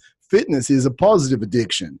 Because fitness is a positive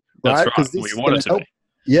addiction, right? That's right. We want it to be.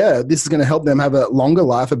 Yeah, this is going to help them have a longer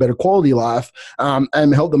life, a better quality life,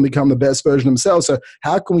 and help them become the best version of themselves. So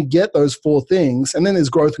how can we get those 4 things? And then there's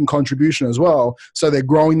growth and contribution as well. So they're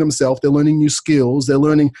growing themselves. They're learning new skills. They're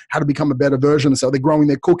learning how to become a better version of themselves. They're growing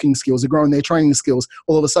their cooking skills. They're growing their training skills.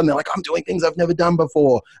 All of a sudden, they're like, I'm doing things I've never done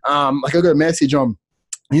before. Like I got a message on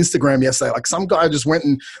Instagram yesterday, like some guy just went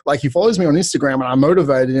and like he follows me on Instagram and I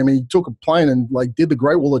motivated him and he took a plane and like did the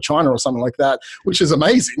Great Wall of China or something like that, which is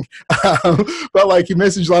amazing. But like he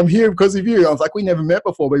messaged, I'm here because of you. I was like, we never met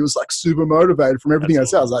before, but he was like super motivated from everything I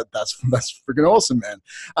said. I was like, that's freaking awesome,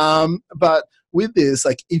 man. But with this,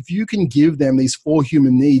 like if you can give them these 4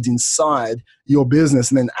 human needs inside your business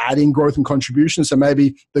and then add in growth and contribution. So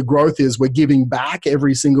maybe the growth is we're giving back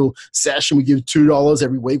every single session. We give $2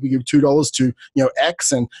 every week. We give $2 to,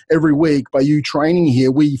 X, and every week by you training here,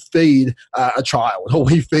 we feed a child or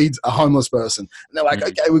we feed a homeless person. And they're like,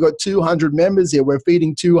 okay, we've got 200 members here. We're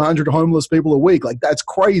feeding 200 homeless people a week. Like that's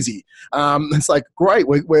crazy. It's like, great.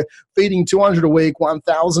 We're feeding 200 a week,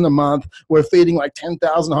 1,000 a month. We're feeding like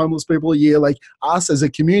 10,000 homeless people a year. Like us as a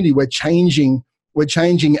community, we're changing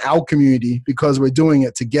our community because we're doing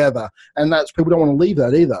it together. And that's, people don't want to leave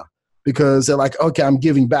that either, because they're like, okay, I'm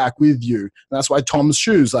giving back with you. And that's why Tom's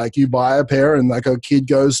shoes, like you buy a pair and like a kid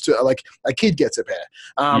gets a pair.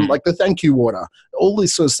 Like the thank you water, all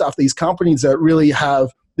this sort of stuff. These companies that really have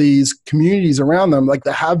these communities around them, like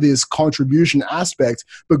they have this contribution aspect,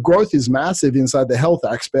 but growth is massive inside the health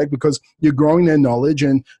aspect because you're growing their knowledge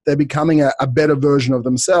and they're becoming a better version of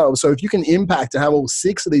themselves. So if you can impact to have all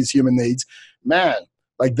 6 of these human needs, man,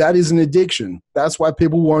 like that is an addiction. That's why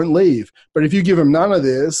people won't leave. But if you give them none of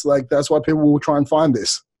this, like that's why people will try and find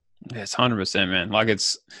this. Yeah, it's 100%, man. Like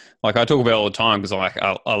it's like I talk about all the time because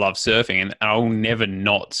I love surfing and I'll never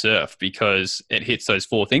not surf because it hits those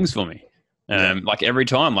 4 things for me. Like every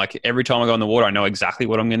time I go in the water, I know exactly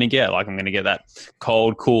what I'm going to get. Like I'm going to get that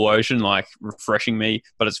cold, cool ocean, like refreshing me,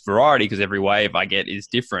 but it's variety because every wave I get is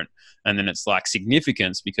different. And then it's like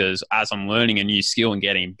significance because as I'm learning a new skill and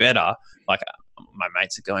getting better, like my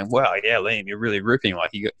mates are going, wow, yeah, Liam, you're really ripping. Like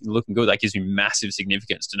you're looking good. That gives me massive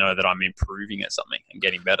significance to know that I'm improving at something and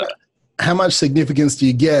getting better. How much significance do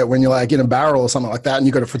you get when you're like in a barrel or something like that and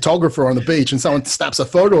you got a photographer on the beach and someone snaps a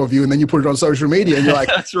photo of you and then you put it on social media and you're like,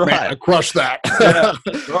 that's right, man, I crushed that. Yeah,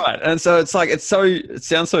 that's right. And so it's like, it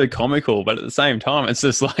sounds so comical, but at the same time, it's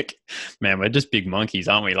just like, man, we're just big monkeys,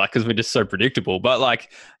 aren't we? Like, cause we're just so predictable, but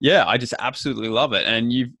like, yeah, I just absolutely love it.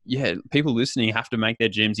 And people listening have to make their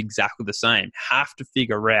gyms exactly the same, have to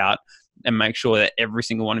figure out and make sure that every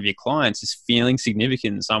single one of your clients is feeling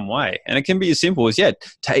significant in some way. And it can be as simple as,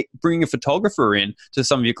 bringing a photographer in to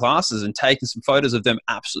some of your classes and taking some photos of them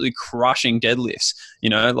absolutely crushing deadlifts.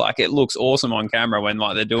 Like it looks awesome on camera when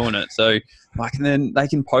like they're doing it. So like, and then they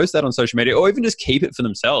can post that on social media or even just keep it for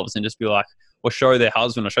themselves and just be like, or show their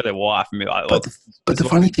husband or show their wife and be like, but the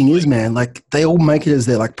funny thing is, man, like they all make it as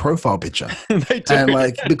their like profile picture. They do. And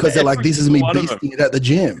like, because they're like, this is me beasting it at the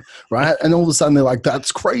gym. Right. And all of a sudden they're like,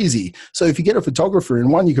 that's crazy. So if you get a photographer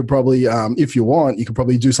in one, you could probably, if you want, you could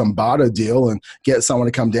probably do some barter deal and get someone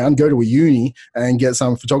to come down, go to a uni and get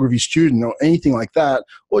some photography student or anything like that.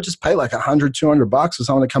 Or just pay like $100, $200 for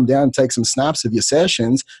someone to come down and take some snaps of your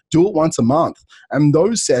sessions, do it once a month. And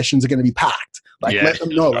those sessions are going to be packed. Like, let them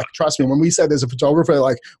know. Like, trust me, when we say there's a photographer,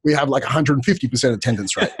 like, we have like 150%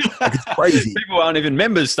 attendance rate. Like, it's crazy. People aren't even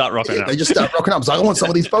members start rocking up. They just start rocking up. So I want some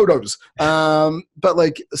of these photos. But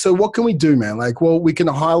like, so what can we do, man? Like, well, we can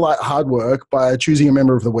highlight hard work by choosing a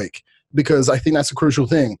member of the week, because I think that's a crucial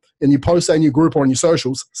thing. And you post that in your group or on your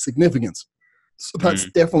socials, significance. So that's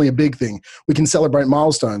definitely a big thing. We can celebrate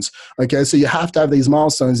milestones. Okay, so you have to have these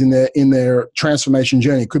milestones in their transformation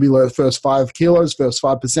journey. It could be like the first 5 kilos, first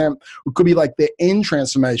 5%. It could be like their end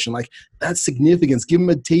transformation. Like that's significance. Give them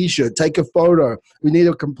a T-shirt. Take a photo. We need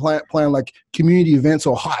to plan like community events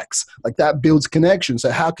or hikes. Like that builds connection. So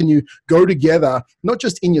how can you go together, not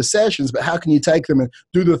just in your sessions, but how can you take them and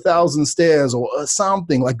do the 1,000 stairs or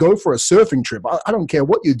something? Like go for a surfing trip. I don't care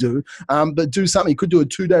what you do, but do something. You could do a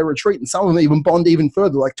 2-day retreat, and some of them even bond even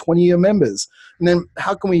further, like 20-year members. And then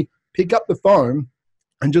how can we pick up the phone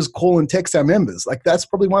and just call and text our members? Like that's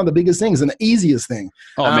probably one of the biggest things and the easiest thing.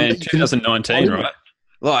 Oh man, 2019, right?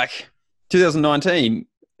 Like 2019,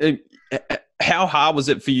 how hard was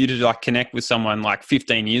it for you to like connect with someone like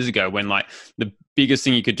 15 years ago when like the biggest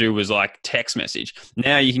thing you could do was like text message?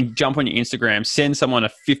 Now you can jump on your Instagram, send someone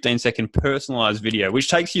a 15-second personalized video, which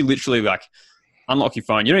takes you literally like unlock your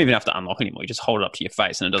phone. You don't even have to unlock anymore. You just hold it up to your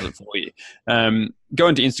face and it does it for you. Go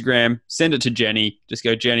into Instagram, send it to Jenny. Just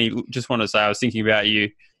go, Jenny, just want to say I was thinking about you.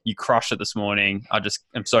 You crushed it this morning.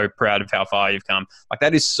 I'm so proud of how far you've come. Like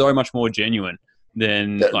that is so much more genuine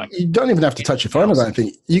than like. You don't even have to touch your phone. I don't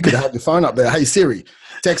think you could have your phone up there. Hey Siri,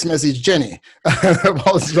 text message Jenny.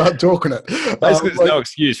 I'll start talking it. Basically, there's no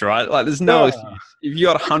excuse, right? Like there's no excuse. If you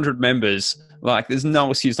got 100 members, like there's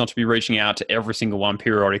no excuse not to be reaching out to every single one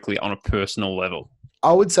periodically on a personal level.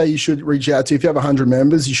 I would say you should reach out to, if you have 100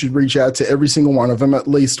 members, you should reach out to every single one of them at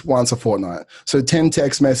least once a fortnight. So 10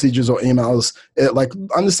 text messages or emails, like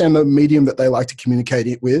understand the medium that they like to communicate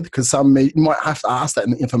it with, because you might have to ask that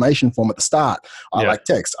in the information form at the start. I like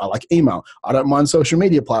text. I like email. I don't mind social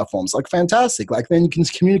media platforms. Like, fantastic. Like, then you can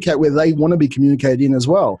communicate where they want to be communicated in as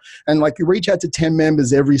well. And like, you reach out to 10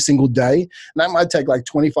 members every single day. And that might take like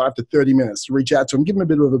 25 to 30 minutes to reach out to them, give them a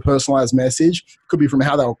bit of a personalized message. Could be from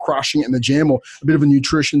how they were crushing it in the gym, or a bit of a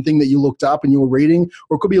nutrition thing that you looked up and you were reading,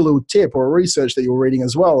 or it could be a little tip or a research that you were reading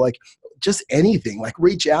as well. Like, just anything. Like,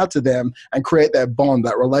 reach out to them and create that bond,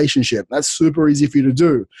 that relationship. That's super easy for you to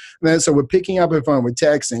do. And then, so we're picking up a phone, we're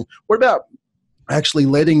texting. What about actually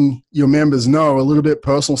letting your members know a little bit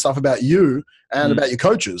personal stuff about you and about your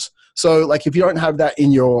coaches? So like, if you don't have that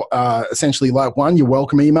in your essentially like your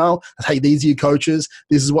welcome email, hey, these are your coaches,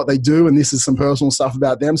 this is what they do, and this is some personal stuff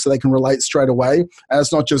about them, so they can relate straight away. And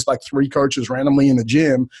it's not just like 3 coaches randomly in the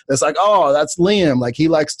gym. It's like, oh, that's Liam, like he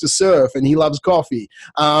likes to surf and he loves coffee.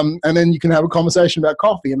 And then you can have a conversation about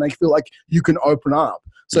coffee and they feel like you can open up.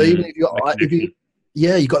 So even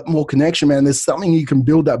you got more connection, man. There's something you can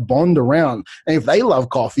build that bond around. And if they love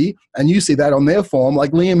coffee and you see that on their form,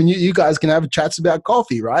 like Liam and you guys can have chats about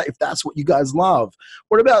coffee, right? If that's what you guys love.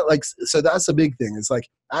 What about like, so that's a big thing. It's like,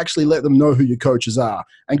 actually let them know who your coaches are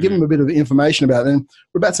and give them a bit of information about them.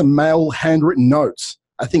 What about some mail handwritten notes?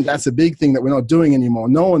 I think that's a big thing that we're not doing anymore.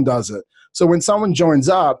 No one does it. So when someone joins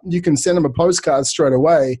up, you can send them a postcard straight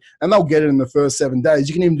away and they'll get it in the first 7 days.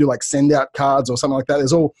 You can even do like send out cards or something like that.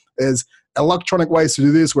 There's electronic ways to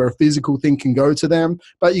do this where a physical thing can go to them,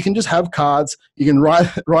 but you can just have cards. You can write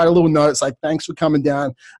a little notes like, thanks for coming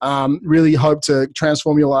down. Really hope to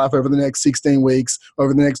transform your life over the next 16 weeks,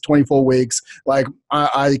 over the next 24 weeks. Like,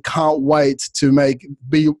 I can't wait to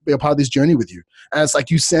be a part of this journey with you. And it's like,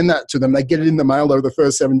 you send that to them. They get it in the mail over the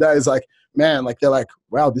first 7 days. Like, man, like they're like,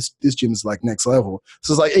 wow, this gym's like next level.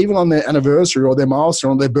 So it's like, even on their anniversary or their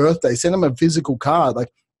milestone or their birthday, send them a physical card.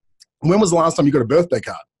 Like, when was the last time you got a birthday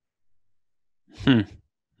card?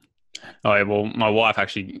 Oh yeah, well, my wife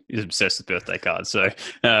actually is obsessed with birthday cards. So,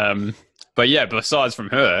 but yeah, besides from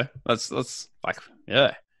her, that's like,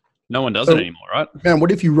 yeah, no one does it anymore, right? Man,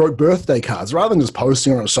 what if you wrote birthday cards rather than just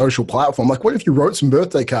posting on a social platform? Like, what if you wrote some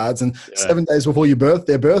birthday cards and 7 days before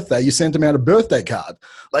their birthday, you sent them out a birthday card?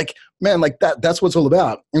 Like, man, like that's what it's all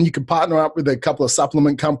about. And you can partner up with a couple of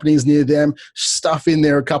supplement companies near them, stuff in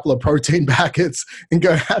there a couple of protein packets and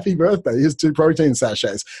go, happy birthday, here's 2 protein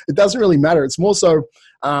sachets. It doesn't really matter. It's more so,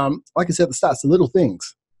 like I said at the start, it's the little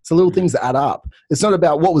things. It's the little things that add up. It's not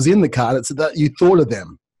about what was in the card. It's that you thought of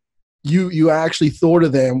them. You actually thought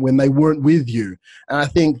of them when they weren't with you. And I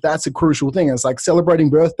think that's a crucial thing. It's like celebrating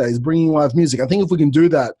birthdays, bringing live music. I think if we can do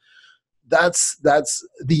that, that's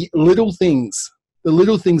the little things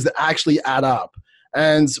that actually add up.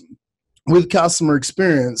 And with customer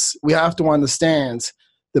experience, we have to understand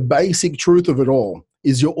the basic truth of it all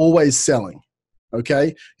is you're always selling,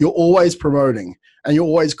 okay? You're always promoting. And you're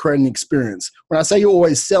always creating experience. When I say you're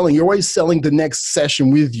always selling the next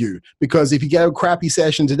session with you. Because if you get a crappy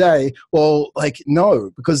session today, well, like,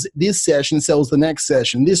 no, because this session sells the next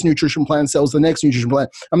session. This nutrition plan sells the next nutrition plan.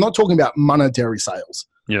 I'm not talking about monetary sales.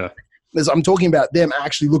 Yeah. I'm talking about them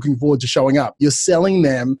actually looking forward to showing up. You're selling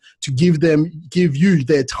them to give you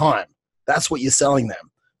their time. That's what you're selling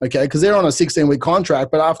them. Okay? Because they're on a 16-week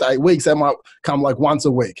contract, but after 8 weeks, they might come like once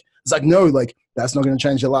a week. It's like, no, like, that's not going to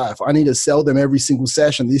change their life. I need to sell them every single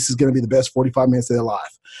session. This is going to be the best 45 minutes of their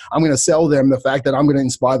life. I'm going to sell them the fact that I'm going to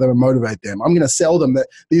inspire them and motivate them. I'm going to sell them that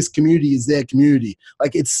this community is their community.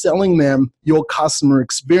 Like, it's selling them your customer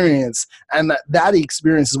experience, and that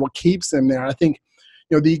experience is what keeps them there. And I think,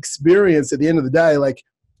 the experience at the end of the day, like,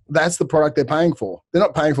 that's the product they're paying for. They're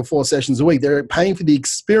not paying for 4 sessions a week. They're paying for the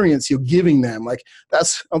experience you're giving them. Like,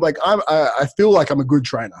 I feel like I'm a good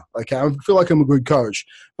trainer. Like, I feel like I'm a good coach,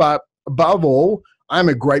 but above all, I'm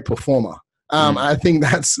a great performer. I think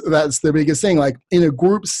that's the biggest thing. Like, in a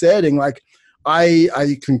group setting, like,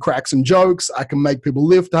 I can crack some jokes. I can make people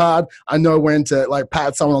lift hard. I know when to like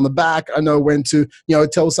pat someone on the back. I know when to,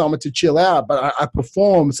 tell someone to chill out, but I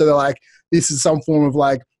perform. So they're like, this is some form of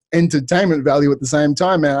like entertainment value at the same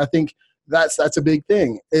time, man. I think that's a big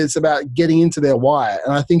thing. It's about getting into their why.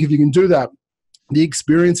 And I think if you can do that, the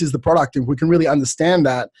experience is the product. If we can really understand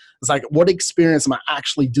that, it's like, what experience am I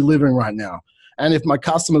actually delivering right now? And if my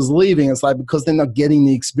customer's leaving, it's like, because they're not getting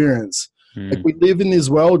the experience. Like, we live in this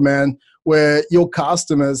world, man, where your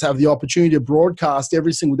customers have the opportunity to broadcast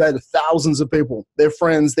every single day to thousands of people, their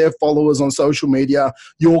friends, their followers on social media,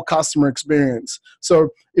 your customer experience. So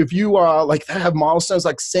if you are like, they have milestones,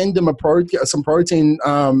 like send them some protein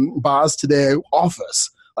bars to their office.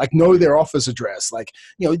 Like know their office address. Like,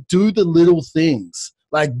 do the little things.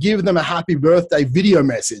 Like give them a happy birthday video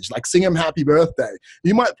message, like sing them happy birthday.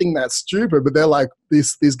 You might think that's stupid, but they're like,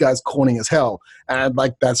 this guy's corny as hell. And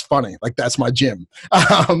like, that's funny. Like that's my gym.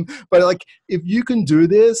 But like, if you can do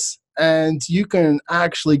this and you can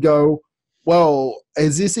actually go, well,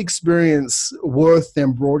 is this experience worth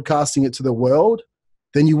them broadcasting it to the world?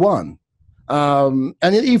 Then you won. And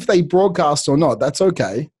if they broadcast or not, that's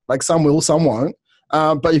okay. Like some will, some won't.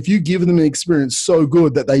 But if you give them an experience so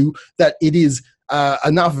good that it is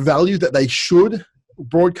enough value that they should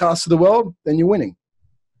broadcast to the world, then you're winning.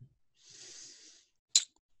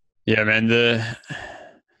 Yeah, man. The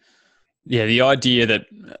idea that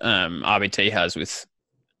RBT has with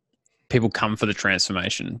people come for the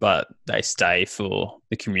transformation, but they stay for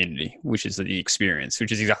the community, which is the experience,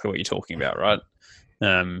 which is exactly what you're talking about, right?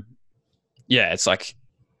 It's like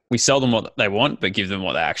we sell them what they want, but give them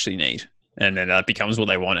what they actually need. And then that becomes what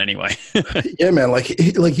they want anyway. Yeah, man. Like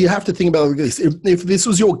you have to think about it like this. If this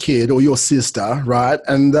was your kid or your sister, right,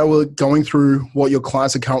 and they were going through what your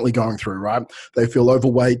clients are currently going through, right? They feel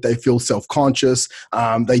overweight. They feel self-conscious.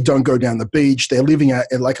 They don't go down the beach. They're living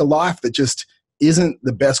a life that just isn't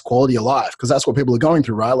the best quality of life, because that's what people are going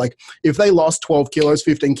through, right? Like if they lost 12 kilos,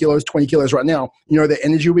 15 kilos, 20 kilos right now, their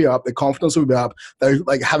energy will be up, their confidence will be up. They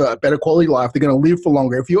like have a better quality of life. They're going to live for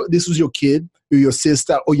longer. If this was your kid or your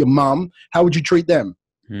sister or your mum, how would you treat them?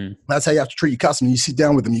 That's how you have to treat your customer. You sit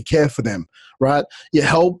down with them, you care for them, right? You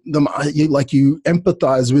help them, you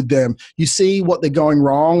empathize with them. You see what they're going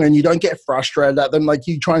wrong and you don't get frustrated at them. Like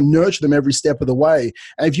you try and nurture them every step of the way.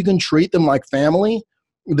 And if you can treat them like family,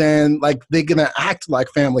 then like they're going to act like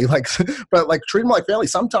family, but like treat them like family.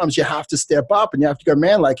 Sometimes you have to step up and you have to go,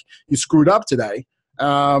 man, like you screwed up today.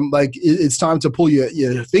 It's time to pull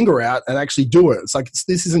your finger out and actually do it. It's like,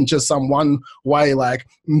 this isn't just some one way, like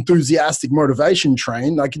enthusiastic motivation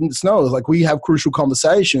train. Like it's like we have crucial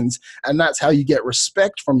conversations, and that's how you get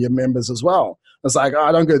respect from your members as well. It's like,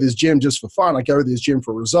 I don't go to this gym just for fun. I go to this gym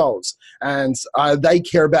for results, and they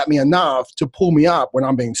care about me enough to pull me up when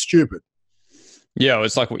I'm being stupid. Yeah,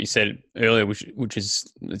 it's like what you said earlier, which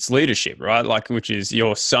is it's leadership, right? Like, which is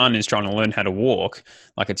your son is trying to learn how to walk.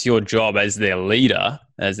 Like, it's your job as their leader,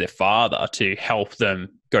 as their father, to help them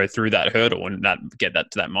go through that hurdle and get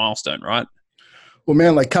that to that milestone, right? Well,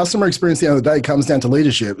 man, like customer experience at the end of the day comes down to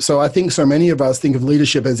leadership. So I think so many of us think of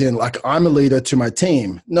leadership as in like, I'm a leader to my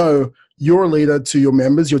team. No, you're a leader to your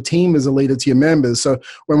members. Your team is a leader to your members. So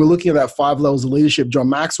when we're looking at that 5 levels of leadership John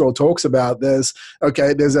Maxwell talks about, there's a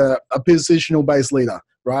positional based leader,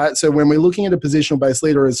 right? So when we're looking at a positional based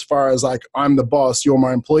leader, as far as like, I'm the boss, you're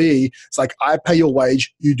my employee, it's like, I pay your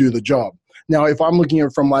wage, you do the job. Now, if I'm looking at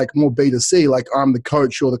it from like more B2C, like I'm the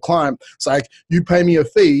coach, you're the client, it's like you pay me a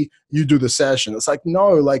fee, you do the session. It's like,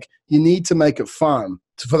 no, like you need to make it fun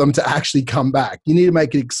for them to actually come back. You need to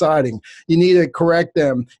make it exciting. You need to correct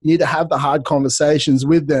them. You need to have the hard conversations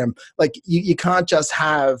with them. Like you can't just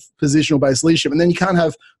have positional-based leadership, and then you can't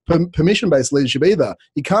have permission-based leadership either.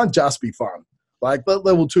 You can't just be fun. Like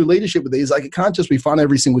level 2 leadership with these, like it can't just be fun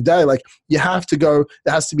every single day. Like you have to go, it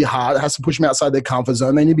has to be hard. It has to push them outside their comfort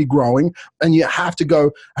zone. They need to be growing. And you have to go,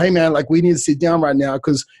 hey man, like we need to sit down right now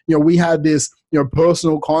because, we had this,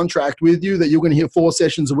 personal contract with you that you're going to hit 4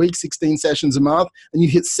 sessions a week, 16 sessions a month, and you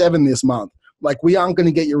hit 7 this month. Like we aren't going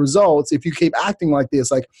to get your results if you keep acting like this.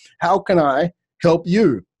 Like how can I help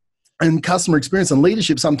you? And customer experience and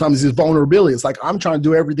leadership sometimes is vulnerability. It's like, I'm trying to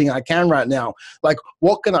do everything I can right now. Like,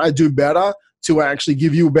 what can I do better to actually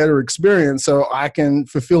give you a better experience so I can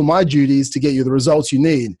fulfill my duties to get you the results you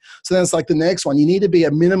need? So then it's like the next one. You need to be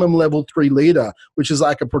a minimum level 3 leader, which is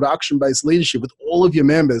like a production-based leadership with all of your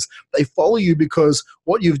members. They follow you because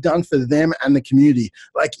what you've done for them and the community,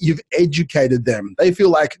 like you've educated them. They feel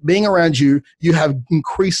like being around you, you have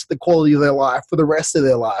increased the quality of their life for the rest of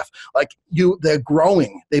their life. Like they're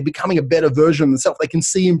growing. They're becoming a better version of themselves. They can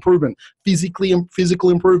see improvement,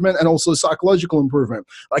 physical improvement, and also psychological improvement.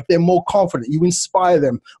 Like they're more confident. You inspire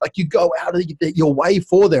them. Like you go out of your way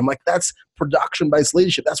for them. Like that's production-based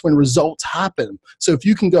leadership. That's when results happen. So if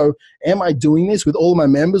you can go, am I doing this with all of my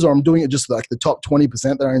members, or I'm doing it just like the top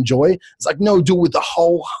 20% that I enjoy? It's like, no, do it with the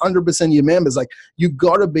whole 100% of your members. Like you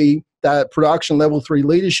got to be that production level 3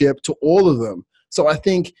 leadership to all of them. So I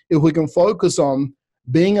think if we can focus on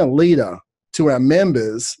being a leader to our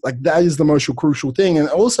members, like that is the most crucial thing. And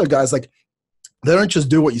also guys, like they don't just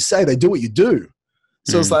do what you say, they do what you do.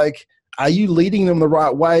 So it's like, are you leading them the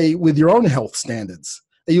right way with your own health standards?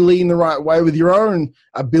 Are you leading the right way with your own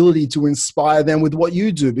ability to inspire them with what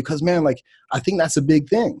you do? Because man, like I think that's a big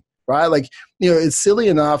thing, right? Like, it's silly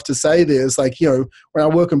enough to say this. Like, when I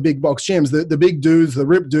work in big box gyms, the big dudes, the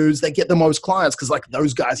ripped dudes, they get the most clients because, like,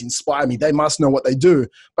 those guys inspire me. They must know what they do.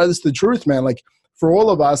 But it's the truth, man. Like, for all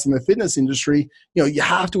of us in the fitness industry, you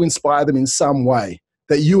have to inspire them in some way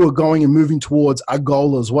that you are going and moving towards a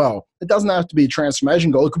goal as well. It doesn't have to be a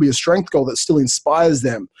transformation goal. It could be a strength goal that still inspires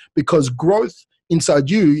them, because growth inside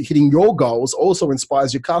you, hitting your goals, also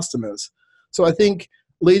inspires your customers. So I think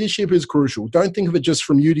leadership is crucial. Don't think of it just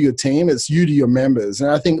from you to your team. It's you to your members.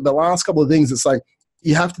 And I think the last couple of things, it's like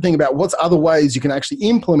you have to think about what's other ways you can actually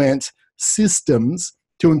implement systems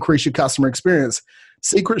to increase your customer experience.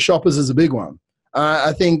 Secret shoppers is a big one.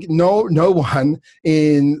 I think no one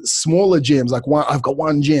in smaller gyms, like I've got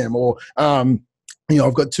one gym, or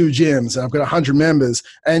I've got 2 gyms and I've got 100 members.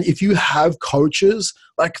 And if you have coaches,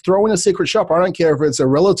 like, throw in a secret shopper. I don't care if it's a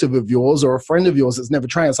relative of yours or a friend of yours that's never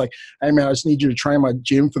trained. It's like, hey man, I just need you to train my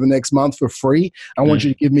gym for the next month for free. I want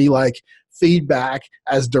you to give me like feedback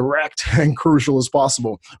as direct and crucial as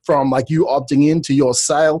possible, from like you opting in to your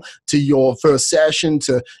sale, to your first session,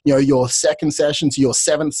 to your second session, to your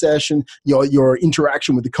 7th session, your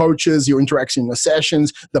interaction with the coaches, your interaction in the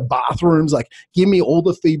sessions, the bathrooms. Like, give me all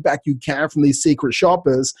the feedback you can from these secret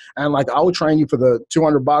shoppers, and like, I will train you for the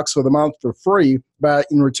 $200 for the month for free. But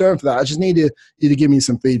in return for that, I just need you to give me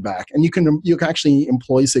some feedback. And you can actually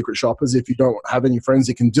employ secret shoppers if you don't have any friends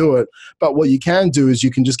that can do it. But what you can do is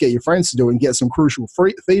you can just get your friends to do it and get some crucial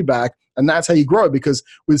feedback. And that's how you grow, because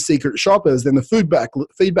with secret shoppers, then the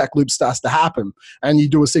feedback loop starts to happen. And you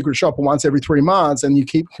do a secret shopper once every 3 months, and you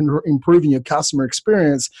keep improving your customer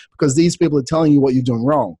experience because these people are telling you what you're doing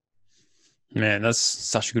wrong. Man, that's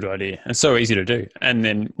such a good idea. And so easy to do. And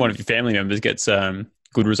then one of your family members gets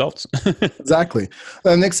good results. Exactly.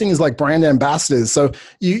 The next thing is like brand ambassadors. So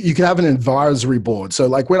you can have an advisory board. So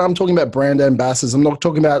like when I'm talking about brand ambassadors, I'm not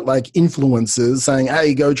talking about like influencers saying,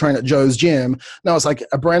 hey, go train at Joe's gym. No, it's like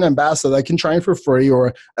a brand ambassador. They can train for free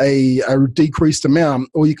or a decreased amount,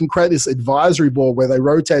 or you can create this advisory board where they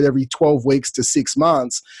rotate every 12 weeks to 6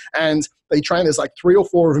 months. And they train, there's like 3 or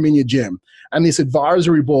 4 of them in your gym. And this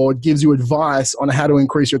advisory board gives you advice on how to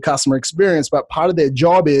increase your customer experience. But part of their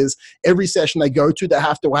job is every session they go to, they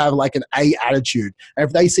have to have like an A attitude. And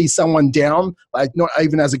if they see someone down, like not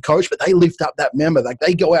even as a coach, but they lift up that member, like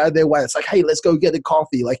they go out of their way. It's like, hey, let's go get a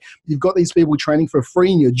coffee. Like, you've got these people training for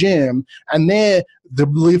free in your gym, and they're to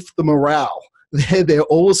lift the morale. They're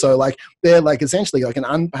also like, they're like essentially like an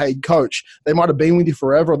unpaid coach. They might have been with you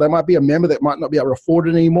forever, or they might be a member that might not be able to afford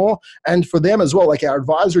it anymore. And for them as well, like our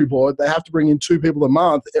advisory board, they have to bring in 2 people a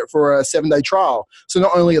month for a 7-day trial. So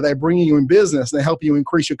not only are they bringing you in business and they help you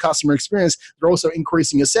increase your customer experience, they're also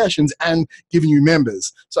increasing your sessions and giving you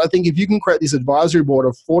members. So I think if you can create this advisory board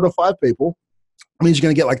of 4 to 5 people, it means you're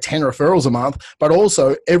going to get like 10 referrals a month, but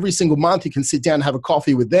also every single month you can sit down and have a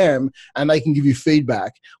coffee with them, and they can give you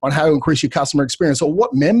feedback on how to increase your customer experience, or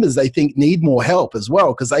what members they think need more help as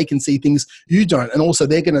well, because they can see things you don't. And also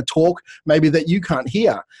they're going to talk maybe that you can't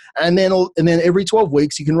hear. And then every 12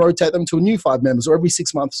 weeks you can rotate them to a new 5 members, or every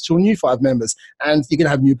 6 months to a new 5 members, and you're going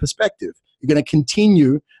to have new perspective. You're going to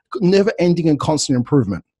continue never ending and constant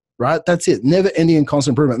improvement, right? That's it. Never ending and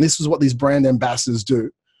constant improvement. And this is what these brand ambassadors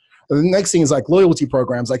do. The next thing is like loyalty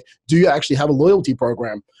programs. Like, do you actually have a loyalty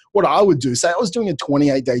program? What I would do, say I was doing a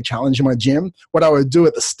 28-day challenge in my gym, what I would do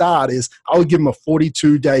at the start is I would give them a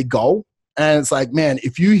 42-day goal. And it's like, man,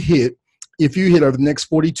 if you hit over the next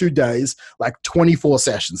 42 days, like 24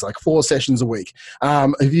 sessions, like 4 sessions a week.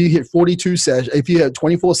 If you hit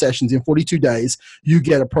 24 sessions in 42 days, you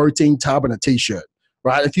get a protein tub and a t-shirt.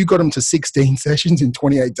 Right? If you got them to 16 sessions in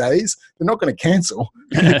 28 days, they're not going to cancel.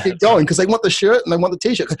 They're going to keep going because they want the shirt and they want the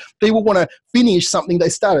t-shirt. People want to finish something they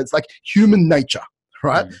started. It's like human nature,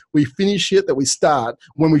 right? We finish shit that we start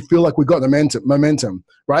when we feel like we've got momentum,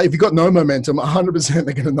 right? If you've got no momentum, 100%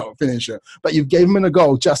 they're going to not finish it. But you've given them a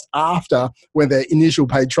goal just after when their initial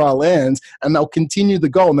paid trial ends, and they'll continue the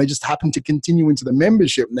goal, and they just happen to continue into the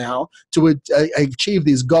membership now to achieve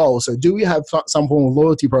these goals. So do we have some form of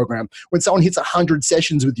loyalty program? When someone hits 100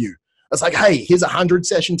 sessions with you, it's like, hey, here's a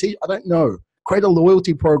 100-session I don't know. Create a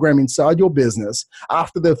loyalty program inside your business.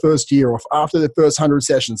 After their first year, or after their first 100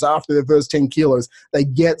 sessions, after their first 10 kilos, they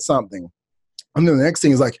get something. And then the next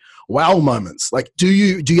thing is like wow moments. Like, do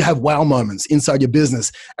you have wow moments inside your business?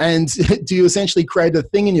 And do you essentially create a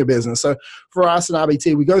thing in your business? So for us in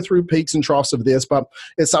RBT, we go through peaks and troughs of this, but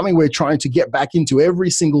it's something we're trying to get back into every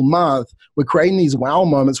single month. We're creating these wow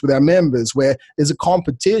moments with our members where there's a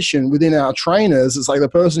competition within our trainers. It's like the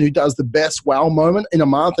person who does the best wow moment in a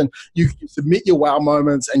month, and you submit your wow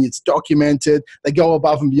moments and it's documented. They go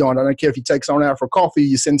above and beyond. I don't care if you take someone out for coffee,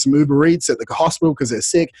 you send some Uber Eats at the hospital because they're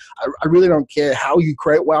sick. I really don't care how you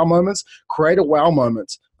create wow moments, create a wow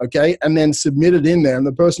moment, okay? And then submit it in there. And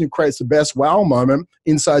the person who creates the best wow moment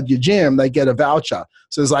inside your gym, they get a voucher.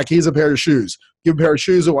 So it's like, here's a pair of shoes. Give a pair of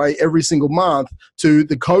shoes away every single month to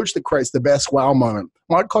the coach that creates the best wow moment.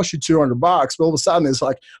 Might cost you $200, but all of a sudden there's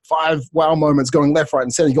like 5 wow moments going left, right,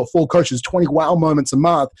 and center. You got 4 coaches, 20 wow moments a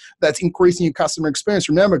month. That's increasing your customer experience.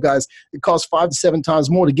 Remember, guys, it costs 5 to 7 times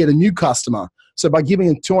more to get a new customer. So by giving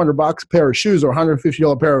a $200 pair of shoes or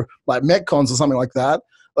 $150 pair of like Metcons or something like that,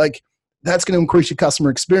 like that's going to increase your customer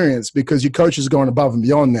experience because your coach is going above and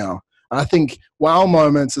beyond now. I think wow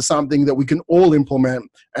moments are something that we can all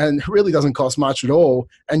implement, and it really doesn't cost much at all.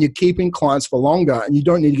 And you're keeping clients for longer, and you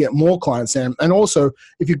don't need to get more clients in. And also,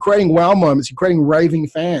 if you're creating wow moments, you're creating raving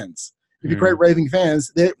fans. If you create raving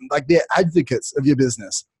fans, they're advocates of your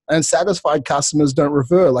business. And satisfied customers don't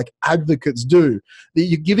refer, like advocates do.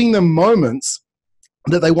 You're giving them moments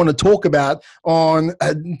that they want to talk about on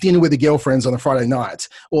dinner with their girlfriends on a Friday night,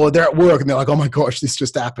 or they're at work and they're like, oh my gosh, this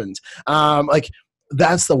just happened.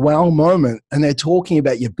 That's the wow moment, and they're talking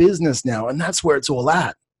about your business now, and that's where it's all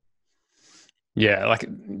at. Yeah, like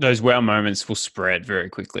those wow moments will spread very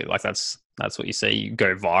quickly. Like that's what you see. You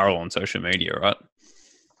go viral on social media, right?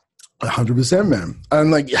 100%, man.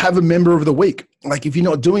 And like, have a member of the week. Like, if you're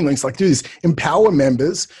not doing things, like, do this. Empower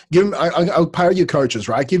members. Give them. I'll pay your coaches,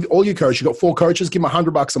 right? Give all your coaches. You got 4 coaches. Give them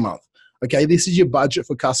 $100 a month. Okay, this is your budget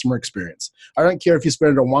for customer experience. I don't care if you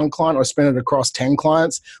spend it on 1 client or spend it across 10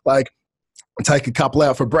 clients. Like, take a couple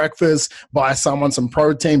out for breakfast, buy someone some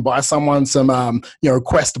protein, buy someone some,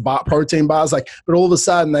 Quest protein bars, like, but all of a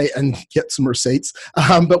sudden and get some receipts.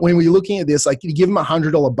 But when we're looking at this, like, you give them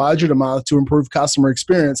 $100 budget a month to improve customer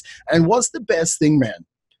experience. And what's the best thing, man?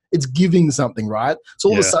 It's giving something, right? So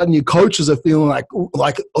all of a sudden your coaches are feeling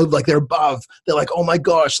like they're above. They're like, oh my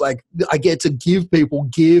gosh, like I get to give people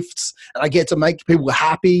gifts and I get to make people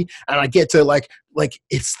happy and I get to like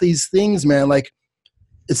it's these things, man, like,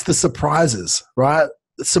 it's the surprises, right?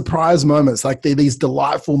 The surprise moments, like these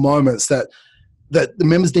delightful moments that the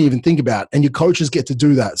members didn't even think about, and your coaches get to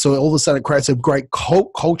do that. So all of a sudden it creates a great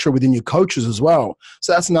culture within your coaches as well.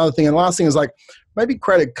 So that's another thing. And the last thing is like, maybe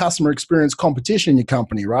create a customer experience competition in your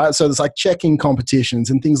company, right? So there's like check-in competitions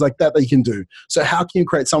and things like that you can do. So how can you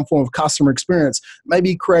create some form of customer experience?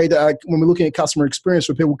 Maybe create, when we're looking at customer experience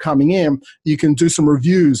for people coming in, you can do some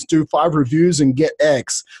reviews, do 5 reviews and get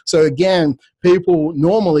X. So again, people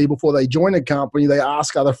normally before they join a company, they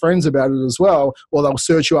ask other friends about it as well, or they'll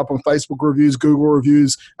search you up on Facebook reviews, Google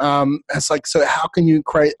reviews. It's like, so how can you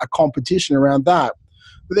create a competition around that?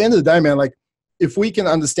 At the end of the day, man, like, if we can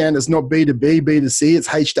understand it's not B2B, B2C,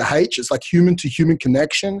 it's H to H, it's like human to human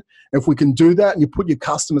connection. If we can do that and you put your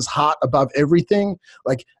customer's heart above everything,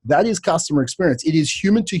 like that is customer experience. It is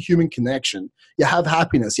human to human connection. You have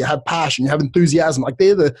happiness, you have passion, you have enthusiasm. Like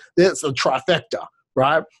that's the trifecta,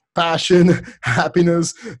 right? Passion,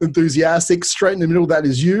 happiness, enthusiastic, straight in the middle, that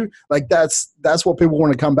is you. Like that's what people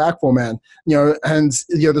want to come back for, man. And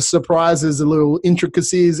the surprises, the little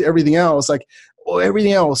intricacies, everything else, like, or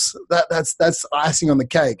everything else, that's icing on the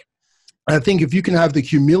cake. And I think if you can have the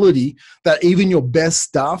humility that even your best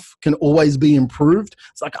stuff can always be improved,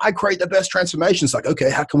 it's like, I create the best transformations. Like, okay,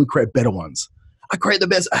 how can we create better ones? I create the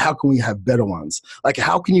best. How can we have better ones? Like,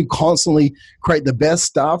 how can you constantly create the best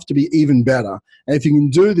stuff to be even better? And if you can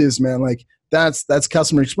do this, man, like that's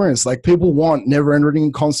customer experience. Like, people want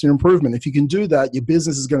never-ending constant improvement. If you can do that, your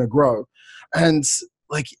business is going to grow. And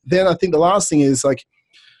like, then I think the last thing is like,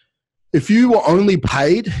 if you were only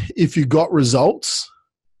paid if you got results,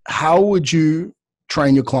 how would you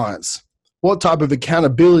train your clients? What type of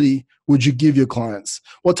accountability would you give your clients?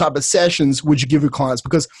 What type of sessions would you give your clients?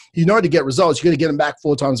 Because to get results, you got to get them back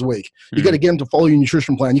 4 times a week. You got to get them to follow your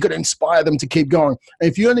nutrition plan. You got to inspire them to keep going.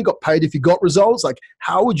 And if you only got paid if you got results, like,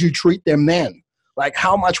 how would you treat them then? Like,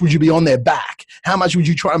 how much would you be on their back? How much would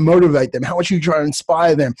you try and motivate them? How much would you try and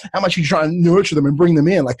inspire them? How much would you try and nurture them and bring them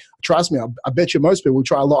in? Like, trust me, I bet you most people will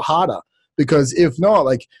try a lot harder, because if not,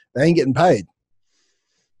 like, they ain't getting paid.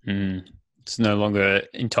 It's no longer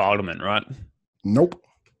entitlement, right? Nope.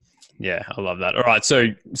 Yeah, I love that. All right, so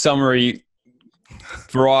summary: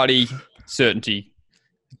 variety, certainty,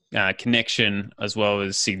 connection, as well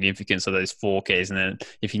as significance of those 4 keys. And then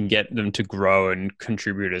if you can get them to grow and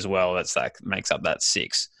contribute as well, that's like makes up that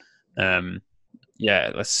 6.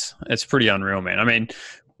 It's pretty unreal, man. I mean,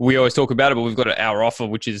 we always talk about it, but we've got our offer,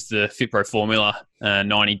 which is the FitPro Formula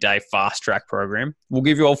 90-day fast track program. We'll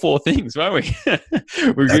give you all 4 things, won't we?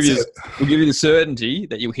 We'll give you the certainty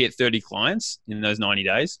that you'll hit 30 clients in those 90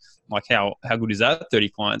 days. Like, how good is that? 30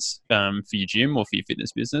 clients for your gym or for your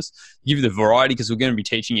fitness business. Give you the variety, because we're going to be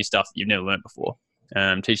teaching you stuff that you've never learned before.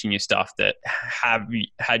 Teaching you stuff that had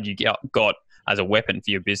you got as a weapon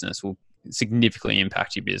for your business will significantly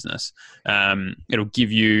impact your business. It'll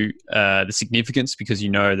give you the significance because you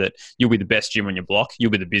know that you'll be the best gym on your block.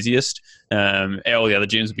 You'll be the busiest. All the other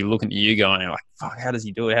gyms will be looking at you going like, fuck, how does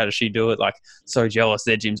he do it? How does she do it? Like, so jealous.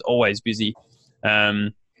 Their gym's always busy.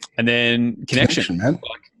 And then connection, man.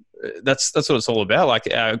 Like, that's what it's all about. Like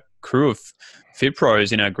our crew of fit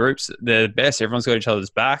pros in our groups, they're the best. Everyone's got each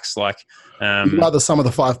other's backs. Like, you are the sum of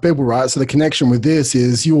the 5 people, right? So the connection with this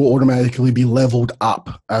is you will automatically be leveled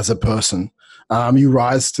up as a person. You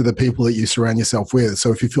rise to the people that you surround yourself with.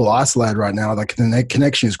 So if you feel isolated right now, like the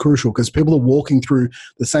connection is crucial because people are walking through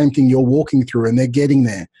the same thing you're walking through and they're getting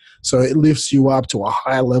there. So it lifts you up to a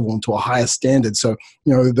higher level and to a higher standard. So,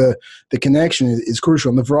 you know, the connection is crucial.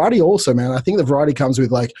 And the variety also, man, I think the variety comes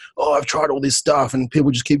with like, oh, I've tried all this stuff and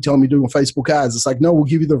people just keep telling me doing Facebook ads. It's like, no, we'll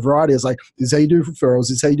give you the variety. It's like, this is how you do referrals.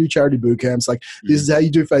 This is how you do charity boot camps. Like, this is how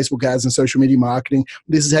you do Facebook ads and social media marketing.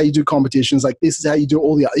 This is how you do competitions. Like, this is how you do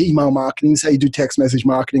all the email marketing. This is how you do text message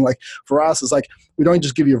marketing. Like, for us, it's like, we don't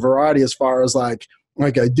just give you a variety as far as like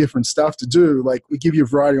different stuff to do. Like, we give you a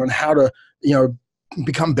variety on how to, you know,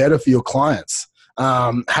 become better for your clients,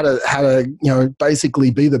 how to you know, basically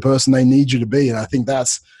be the person they need you to be. And I think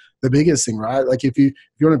that's the biggest thing, right? Like if you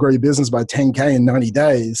want to grow your business by 10K in 90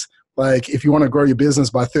 days, like if you want to grow your business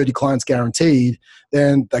by 30 clients guaranteed,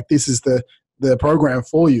 then like this is the program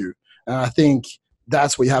for you. And I think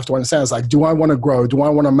that's what you have to understand. It's like, do I want to grow? Do I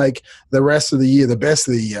want to make the rest of the year the best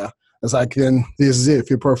of the year? It's like, then this is it,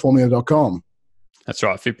 fitproformula.com. That's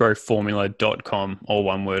right. Fitproformula.com, all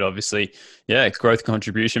one word, obviously. Yeah, it's growth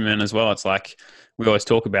contribution, man, as well. It's like we always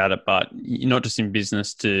talk about it, but you're not just in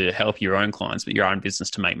business to help your own clients, but your own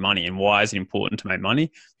business to make money. And why is it important to make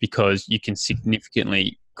money? Because you can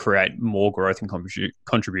significantly create more growth and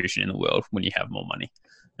contribution in the world when you have more money.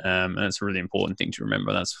 And it's a really important thing to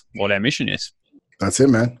remember. That's what our mission is. That's it,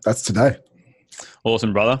 man. That's today.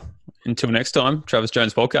 Awesome, brother. Until next time, Travis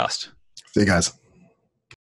Jones Podcast. See you guys.